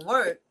system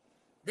work.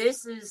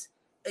 This is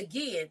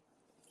again,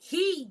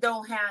 he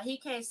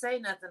can't say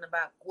nothing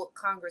about what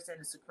Congress and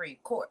the Supreme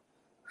Court.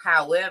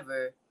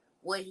 However,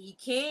 what he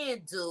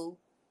can do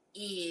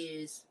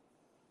is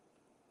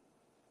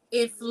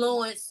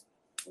influence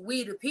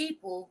we the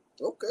people.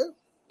 Okay.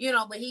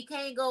 but he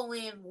can't go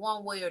in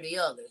one way or the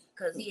other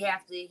because he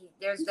have to.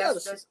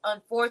 That's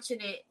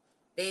unfortunate.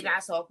 They're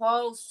not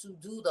supposed to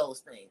do those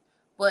things,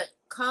 but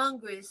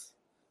Congress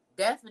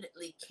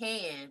definitely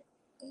can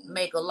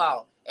make a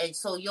law, and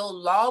so your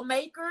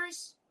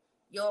lawmakers,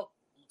 your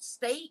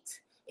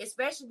state,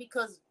 especially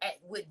because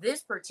with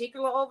this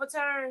particular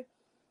overturn,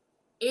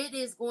 it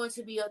is going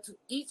to be up to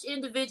each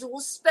individual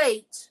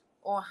state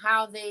on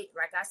how they,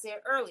 like I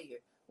said earlier,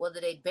 whether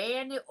they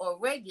ban it or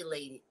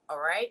regulate it. All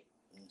right.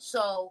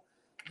 So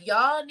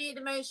y'all need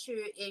to make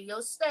sure in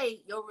your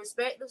state, your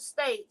respective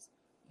states,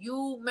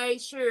 you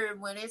make sure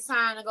when it's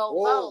time to go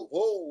vote.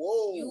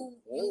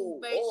 You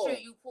make sure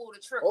you pull the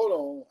trigger. Hold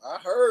on. I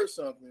heard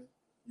something.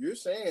 You're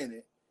saying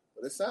it,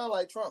 but it sounds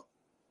like Trump.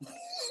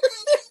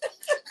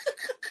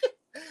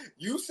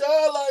 You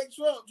sound like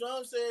Trump.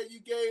 Trump said you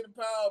gave the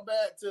power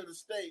back to the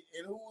state,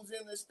 and who's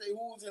in the state,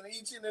 who's in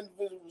each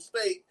individual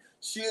state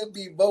should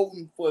be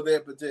voting for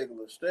that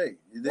particular state.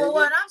 Well,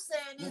 what I'm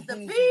saying is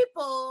the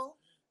people,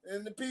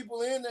 and the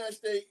people in that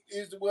state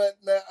is what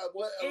allows.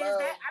 But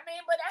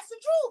that's the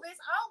truth. It's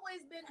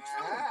always been the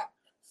truth.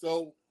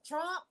 So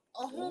Trump,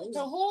 to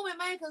whom it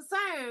may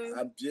concern,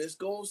 I'm just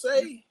gonna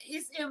say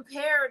it's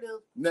imperative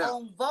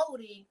on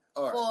voting.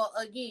 Right. For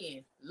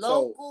again,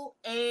 local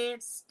and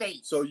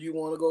state. So you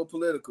want to go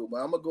political, but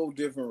I'm gonna go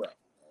different route.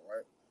 All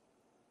right.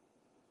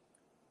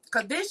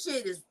 Cause this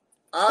shit is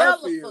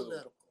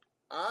political.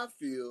 I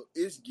feel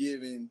it's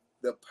giving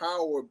the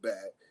power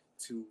back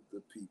to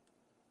the people.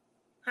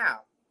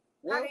 How?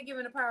 Well, how are they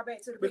giving the power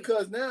back to the people?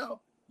 Because now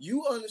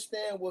you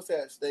understand what's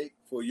at stake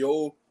for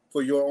your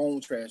own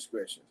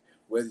transgressions.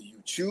 Whether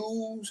you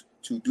choose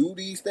to do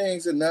these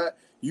things or not,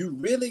 you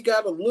really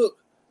gotta look.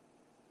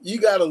 You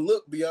gotta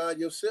look beyond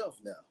yourself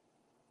now.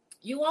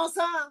 You want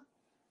some?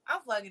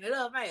 I'm fucking it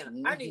up, man.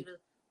 Mm-hmm. I need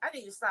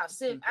to stop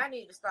sipping. I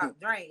need to stop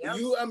drinking.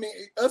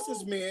 Us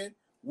as men,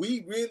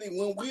 we really,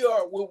 when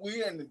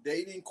we're in the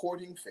dating,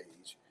 courting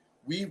phase,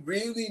 we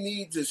really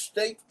need to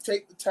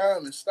take the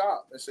time and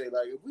stop and say,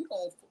 like, if we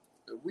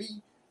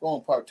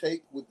gonna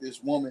partake with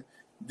this woman,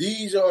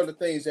 these are the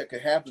things that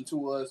could happen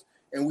to us,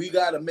 and we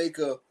got to make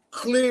a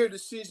clear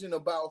decision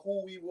about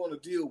who we want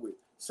to deal with.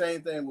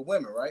 Same thing with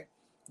women, right?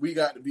 We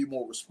got to be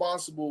more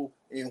responsible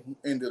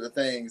into the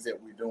things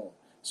that we're doing.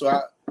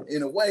 So,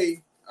 in a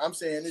way, I'm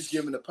saying it's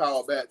giving the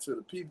power back to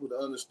the people to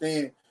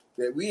understand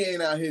that we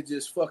ain't out here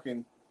just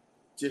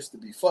to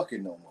be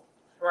fucking no more.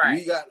 Right.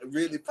 We got to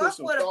really put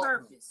some thought. Fuck with a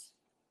purpose.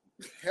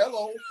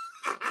 Hello,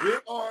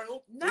 Rick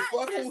Arnold. Not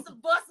just to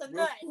bust a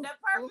nut. The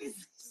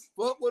purpose.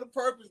 Fuck with a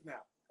purpose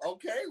now.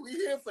 Okay, we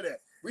here for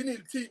that. We need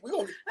a t-shirt.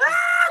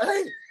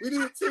 We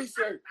need a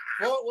t-shirt.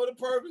 Fuck with a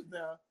purpose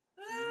now.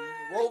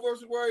 Roe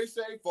versus Wade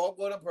say, fuck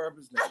with a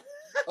purpose now.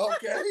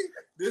 Okay,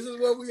 this is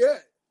where we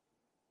at.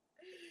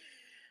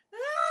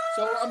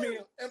 So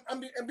I'm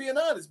being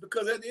honest,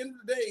 because at the end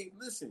of the day,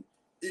 listen,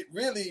 it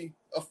really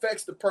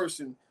affects the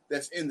person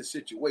that's in the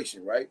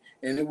situation, right?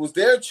 And it was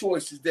their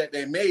choices that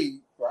they made,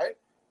 right?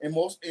 In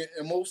most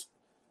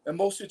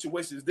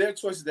situations, their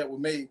choices that were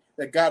made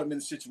that got them in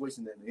the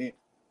situation that they're in,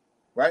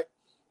 right?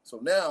 So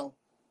now,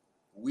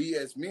 we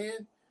as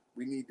men,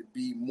 we need to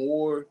be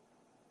more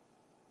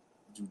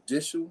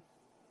judicial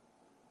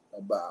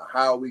about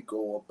how we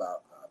go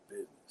about our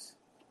business,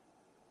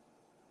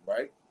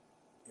 right?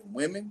 And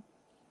women,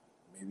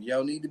 maybe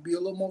y'all need to be a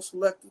little more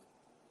selective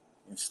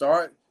and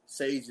start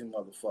saging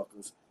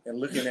motherfuckers and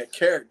looking at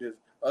characters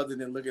other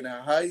than looking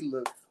at how he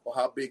looks or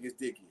how big his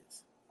dick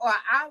is. Or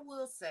I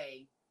will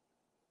say,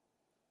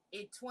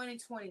 in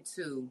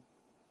 2022,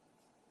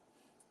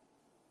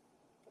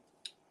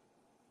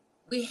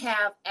 we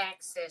have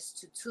access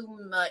to too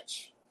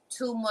much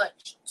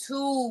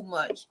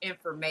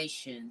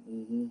information,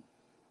 mm-hmm.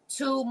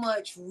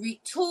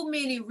 Too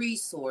many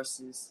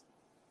resources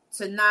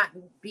to not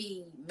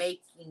be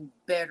making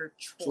better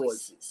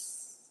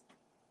choices.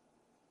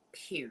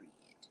 Period.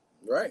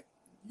 Right.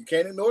 You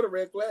can't ignore the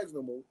red flags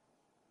no more.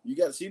 You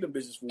got to see them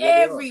bitches for what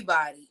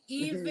everybody,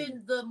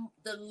 even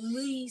the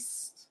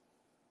least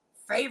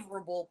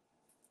favorable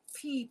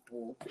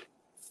people,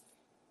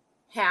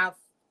 have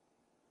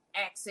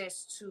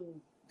access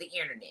to the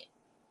internet.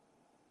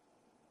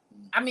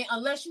 I mean,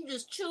 unless you're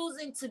just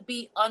choosing to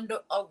be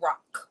under a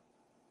rock.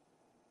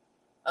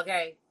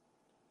 Okay.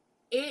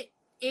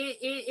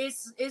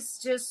 It's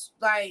just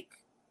like,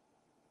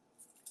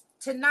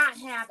 to not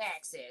have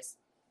access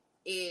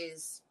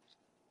is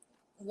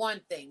one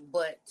thing,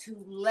 but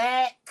to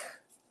lack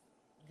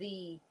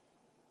the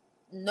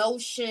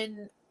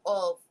notion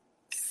of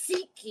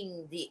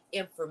seeking the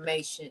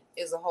information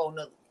is a whole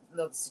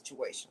nother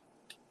situation.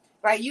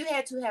 Right? You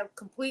had to have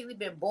completely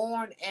been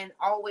born and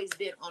always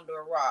been under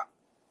a rock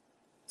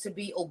to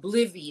be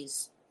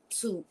oblivious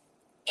to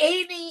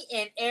any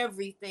and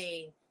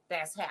everything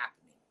that's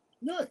happening.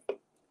 Right.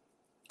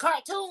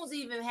 Cartoons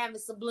even having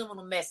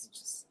subliminal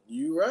messages.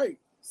 You right.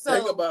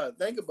 So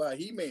think about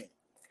He-Man.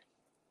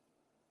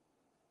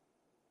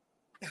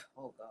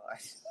 Oh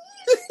gosh.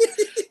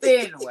 But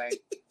anyway,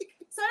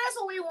 so that's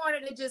what we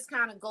wanted to just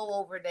kind of go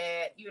over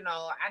that. You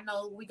know, I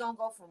know we're gonna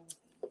go from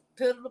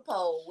to the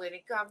poll when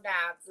it come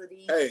down to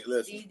these. Hey,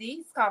 listen.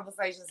 These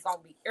conversations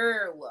gonna be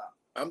well.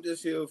 I'm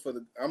just here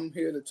I'm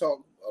here to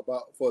talk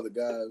about for the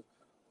guys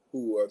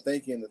who are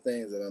thinking the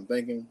things that I'm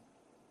thinking,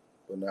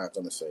 but not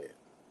gonna say it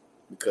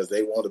because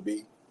they want to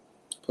be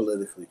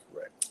politically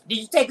correct. Did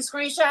you take a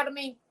screenshot of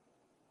me?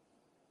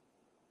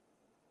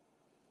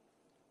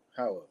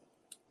 However,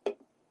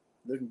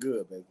 looking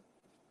good, baby.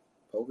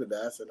 Polka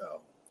dots and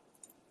all.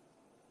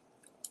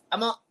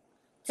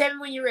 Tell me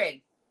when you're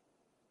ready.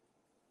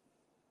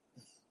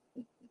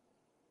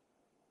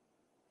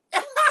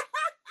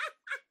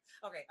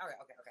 Okay.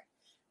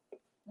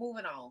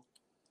 Moving on.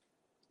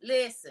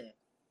 Listen,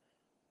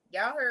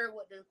 y'all heard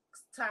what the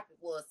topic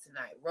was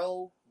tonight: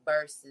 Roe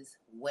versus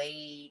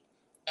Wade,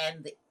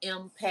 and the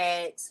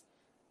impacts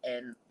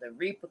and the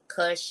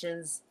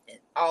repercussions and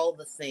all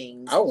the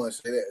things. I want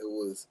to say that it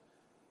was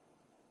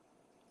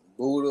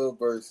Buddha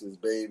versus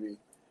baby.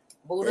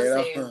 Buddha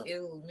said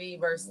it was me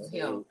versus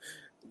him.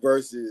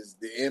 Versus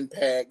the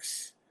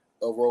impacts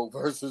of Roe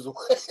versus Wade.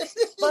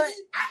 But I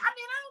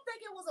don't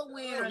think it was a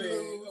win or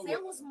lose.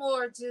 It was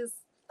more just.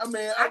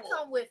 I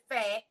come with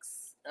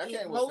facts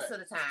most of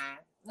the time.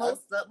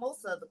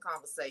 Most of the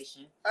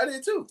conversation. I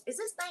did too. Is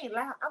this thing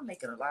loud? I'm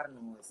making a lot of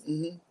noise.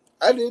 Mm-hmm.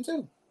 I did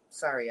too.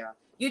 Sorry, y'all.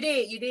 You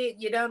did.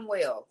 You done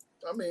well.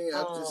 I mean,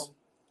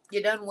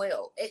 you done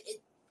well.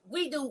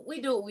 We do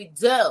what we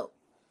do.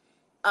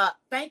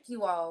 Thank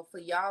you all for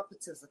y'all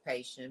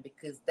participation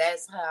because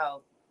that's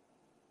how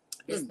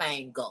this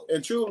thing goes.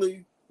 And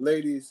truly,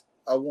 ladies,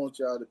 I want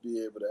y'all to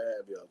be able to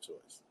have your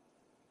choice.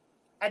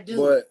 I do.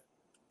 But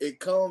it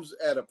comes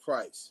at a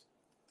price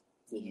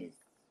for Yes. me.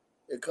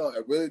 It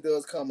really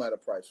does come at a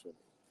price for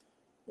me.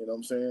 You know what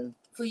I'm saying?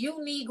 For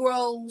you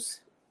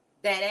Negroes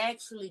that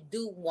actually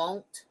do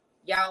want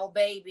y'all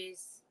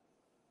babies,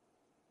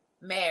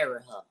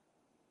 marry her.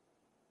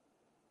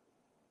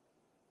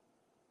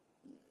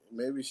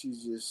 Maybe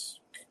she's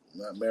just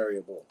not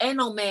marryable. Ain't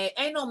no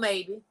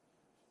maybe.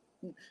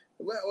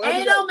 Well,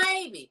 Ain't no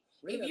maybe.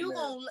 we If got you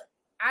married.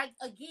 I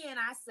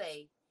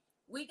say,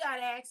 we got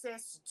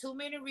access to too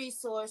many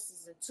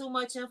resources and too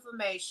much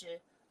information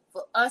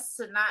for us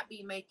to not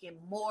be making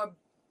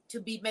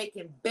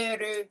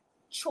better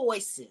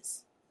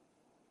choices.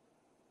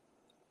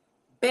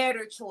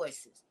 Better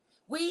choices.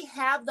 We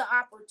have the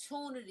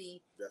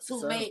opportunity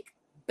to make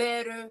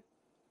better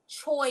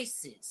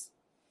choices.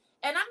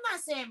 And I'm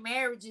not saying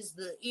marriage is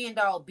the end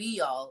all be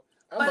all,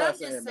 but I'm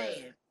just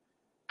saying,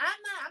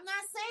 I'm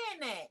not saying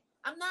that.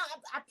 I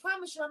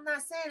promise you I'm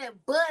not saying that.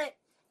 But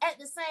at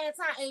the same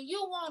time, if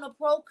you want to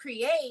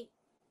procreate,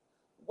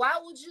 why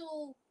would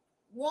you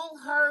want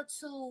her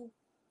to,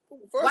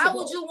 why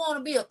would you want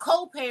to be a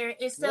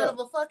co-parent instead of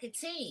a fucking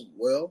team?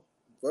 Well,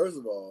 first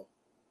of all,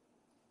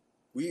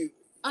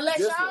 unless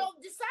y'all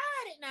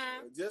decided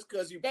now just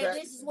because that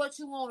this is what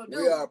you want to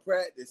do. We are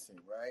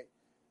practicing, right?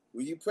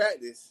 When you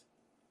practice,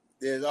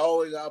 there's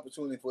always an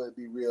opportunity for it to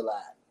be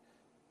realized.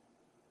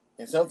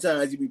 And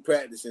sometimes you be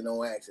practicing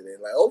on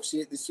accident. Like, oh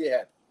shit, this shit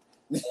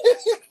happened.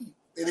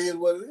 It is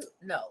what it is.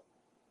 No.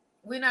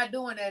 We're not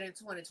doing that in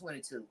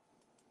 2022.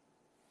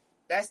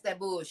 That's that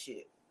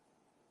bullshit.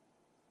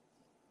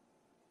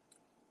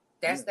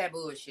 That's that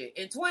bullshit.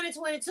 In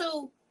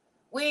 2022,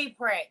 we ain't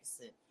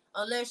practicing.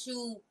 Unless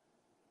you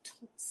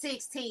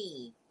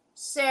 16,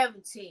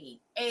 17,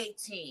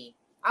 18.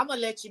 I'm going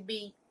to let you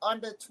be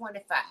under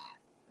 25.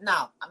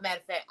 No, matter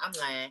of fact, I'm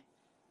lying.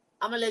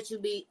 I'm going to let you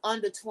be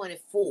under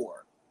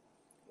 24.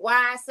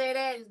 Why I say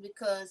that is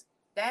because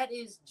that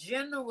is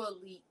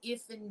generally,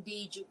 if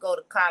indeed you go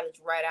to college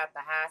right after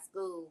high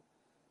school,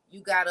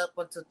 you got up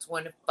until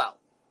 24.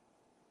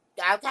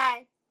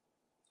 Okay?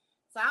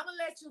 So I'm going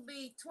to let you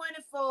be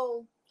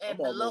 24 and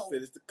below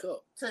finish the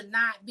cup. to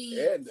not be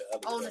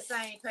on the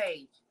same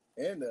page.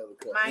 And the other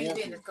cup. Mind your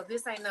business, because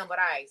this ain't nothing but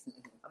ice.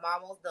 I'm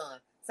almost done.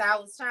 So I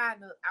was trying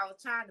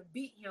to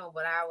beat him,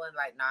 but I was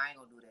like, nah, I ain't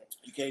gonna do that.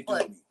 You can't do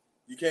me.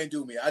 You can't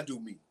do me. I do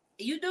me.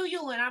 You do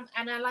you,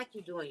 and I like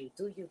you doing you.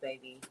 Do you,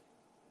 baby?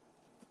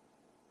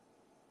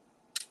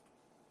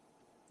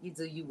 You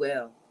do you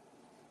well.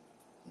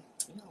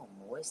 You all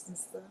moist and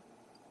stuff.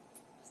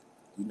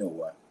 You know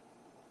what?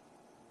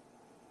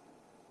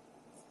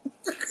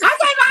 I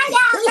can't mind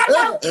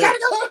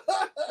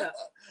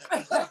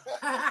y'all.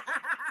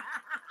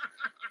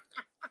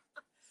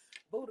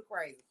 Buddha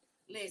crazy.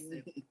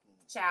 Listen,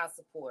 child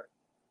support,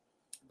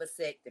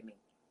 vasectomy,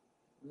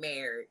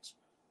 marriage,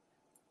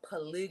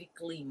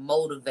 politically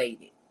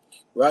motivated.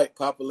 Right,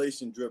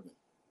 population driven.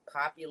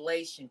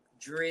 Population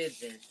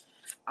driven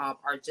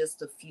are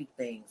just a few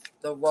things.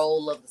 The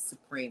role of the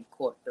Supreme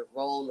Court, the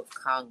role of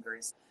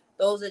Congress.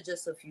 Those are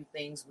just a few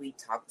things we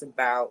talked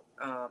about.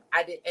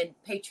 And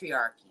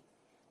patriarchy.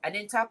 I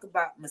didn't talk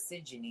about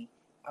misogyny,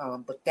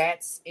 but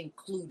that's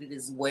included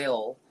as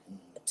well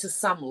to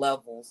some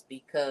levels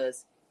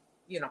because,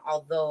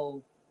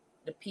 although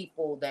the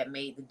people that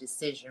made the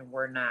decision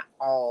were not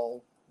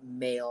all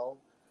male,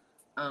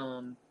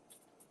 so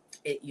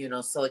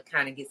it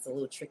kind of gets a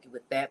little tricky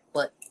with that,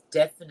 but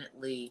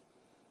definitely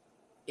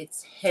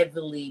it's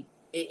heavily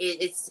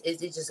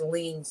it just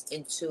leans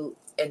into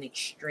an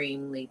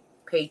extremely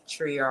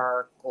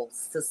patriarchal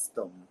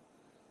system,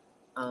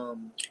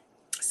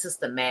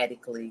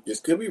 systematically. This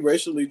could be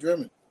racially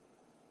driven.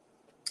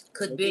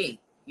 Could be.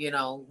 You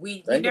know,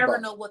 we never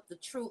know what the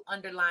true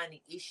underlying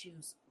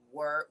issues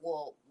were.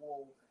 Well,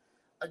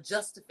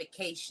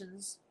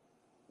 justifications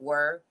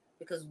were,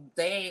 because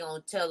they ain't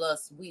gonna tell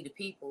us, we the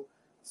people.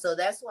 So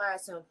that's why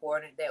it's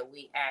important that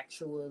we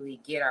actually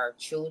get our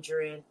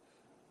children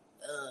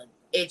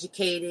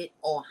educated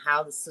on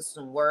how the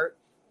system works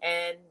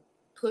and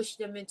push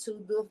them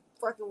into the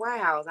fucking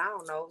White House. I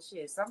don't know.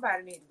 Shit,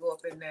 somebody needs to go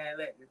up in there and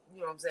let them,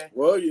 you know what I'm saying?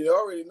 Well, you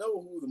already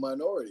know who the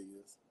minority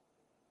is.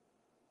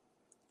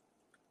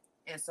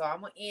 And so I'm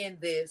going to end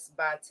this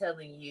by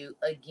telling you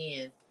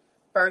again,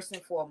 first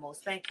and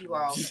foremost, thank you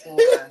all for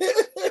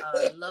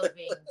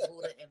loving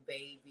Buddha and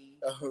Baby.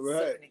 All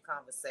right. Sipping in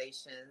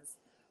Conversations.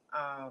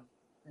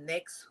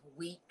 Next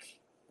week,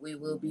 we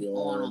will be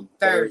on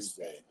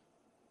Thursday.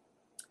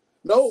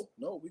 No,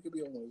 we could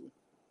be on Wednesday.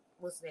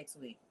 What's next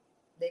week?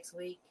 Next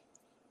week?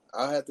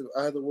 I have to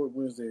work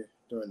Wednesday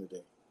during the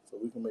day, so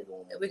we can make it on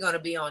Wednesday. We're going to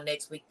be on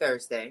next week,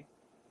 Thursday.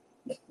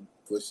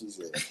 What she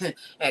said.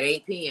 At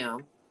 8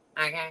 p.m.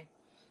 Okay?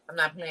 I'm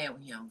not playing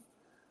with him.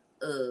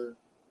 Because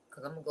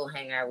I'm going to go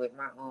hang out with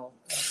my own.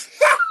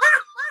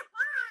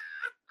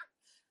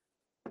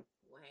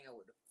 We'll hang out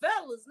with the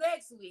fellas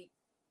next week.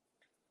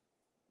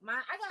 I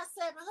got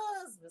 7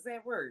 husbands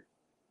at work.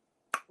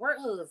 Work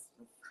husbands.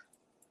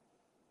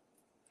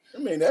 I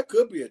mean, that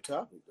could be a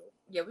topic, though.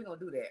 Yeah, we're going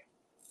to do that.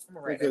 I'm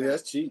going to write because that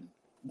that's cheating.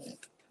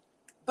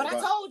 But I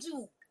told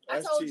you. I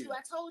told you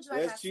I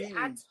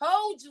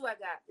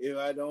got. If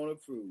I don't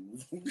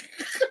approve.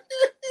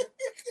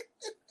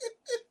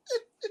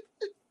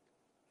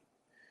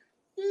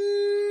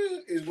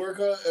 Is work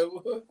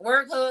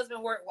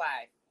husband, work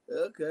wife.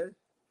 Okay.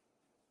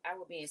 I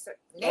will be in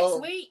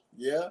next week.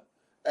 Yeah.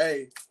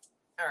 Hey.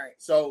 All right.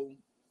 So.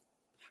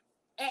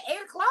 At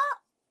 8:00.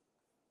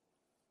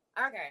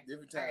 Okay.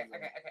 Different time.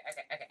 Okay.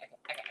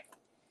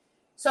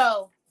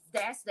 So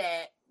that's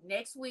that.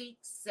 Next week,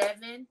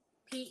 7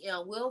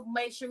 p.m. We'll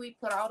make sure we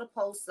put all the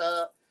posts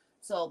up.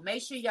 So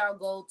make sure y'all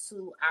go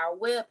to our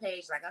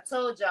webpage. Like I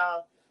told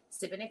y'all,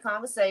 Sipping in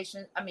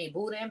Conversation.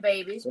 Buddha and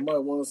Baby. Somebody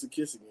wants us to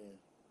kiss again.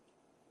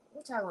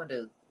 What y'all gonna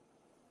do?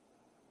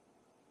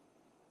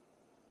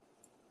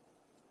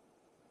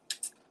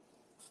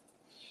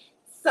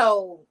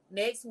 So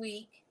next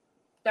week,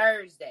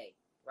 Thursday,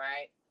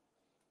 right?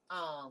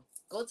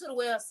 Go to the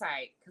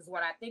website, because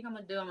what I think I'm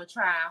gonna do,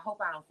 I hope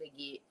I don't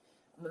forget.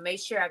 I'm gonna make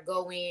sure I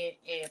go in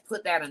and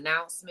put that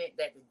announcement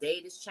that the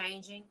date is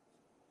changing.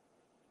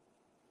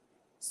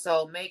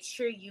 So make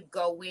sure you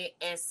go in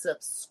and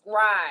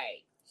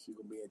subscribe. She's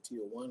gonna be in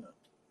Tijuana.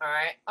 All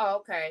right. Oh,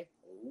 okay.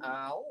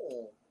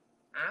 Oh,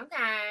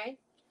 okay.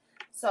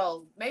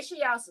 So make sure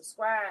y'all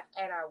subscribe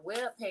at our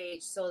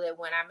webpage so that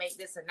when I make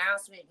this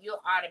announcement,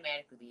 you'll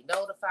automatically be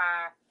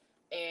notified.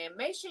 And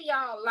make sure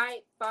y'all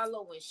like,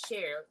 follow, and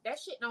share. That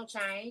shit don't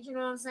change. You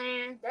know what I'm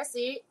saying? That's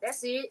it.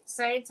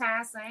 Same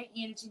time, same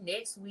energy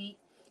next week.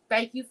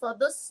 Thank you for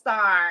the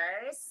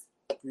stars.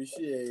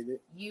 Appreciate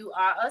it. You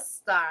are a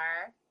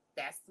star.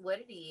 That's what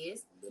it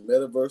is. The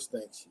metaverse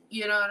thanks you.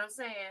 You know what I'm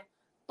saying?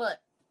 But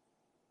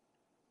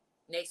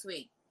next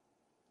week,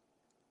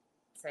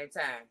 same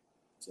time,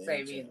 same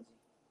energy.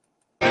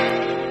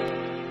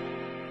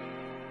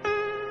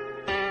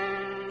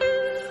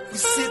 We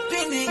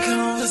sipping in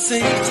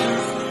conversation.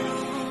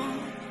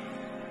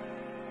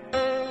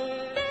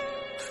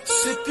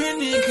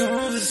 Sipping in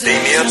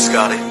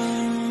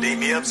conversation. Beam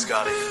me up,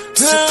 Scotty.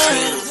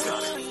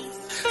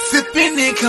 Sipping in conversation.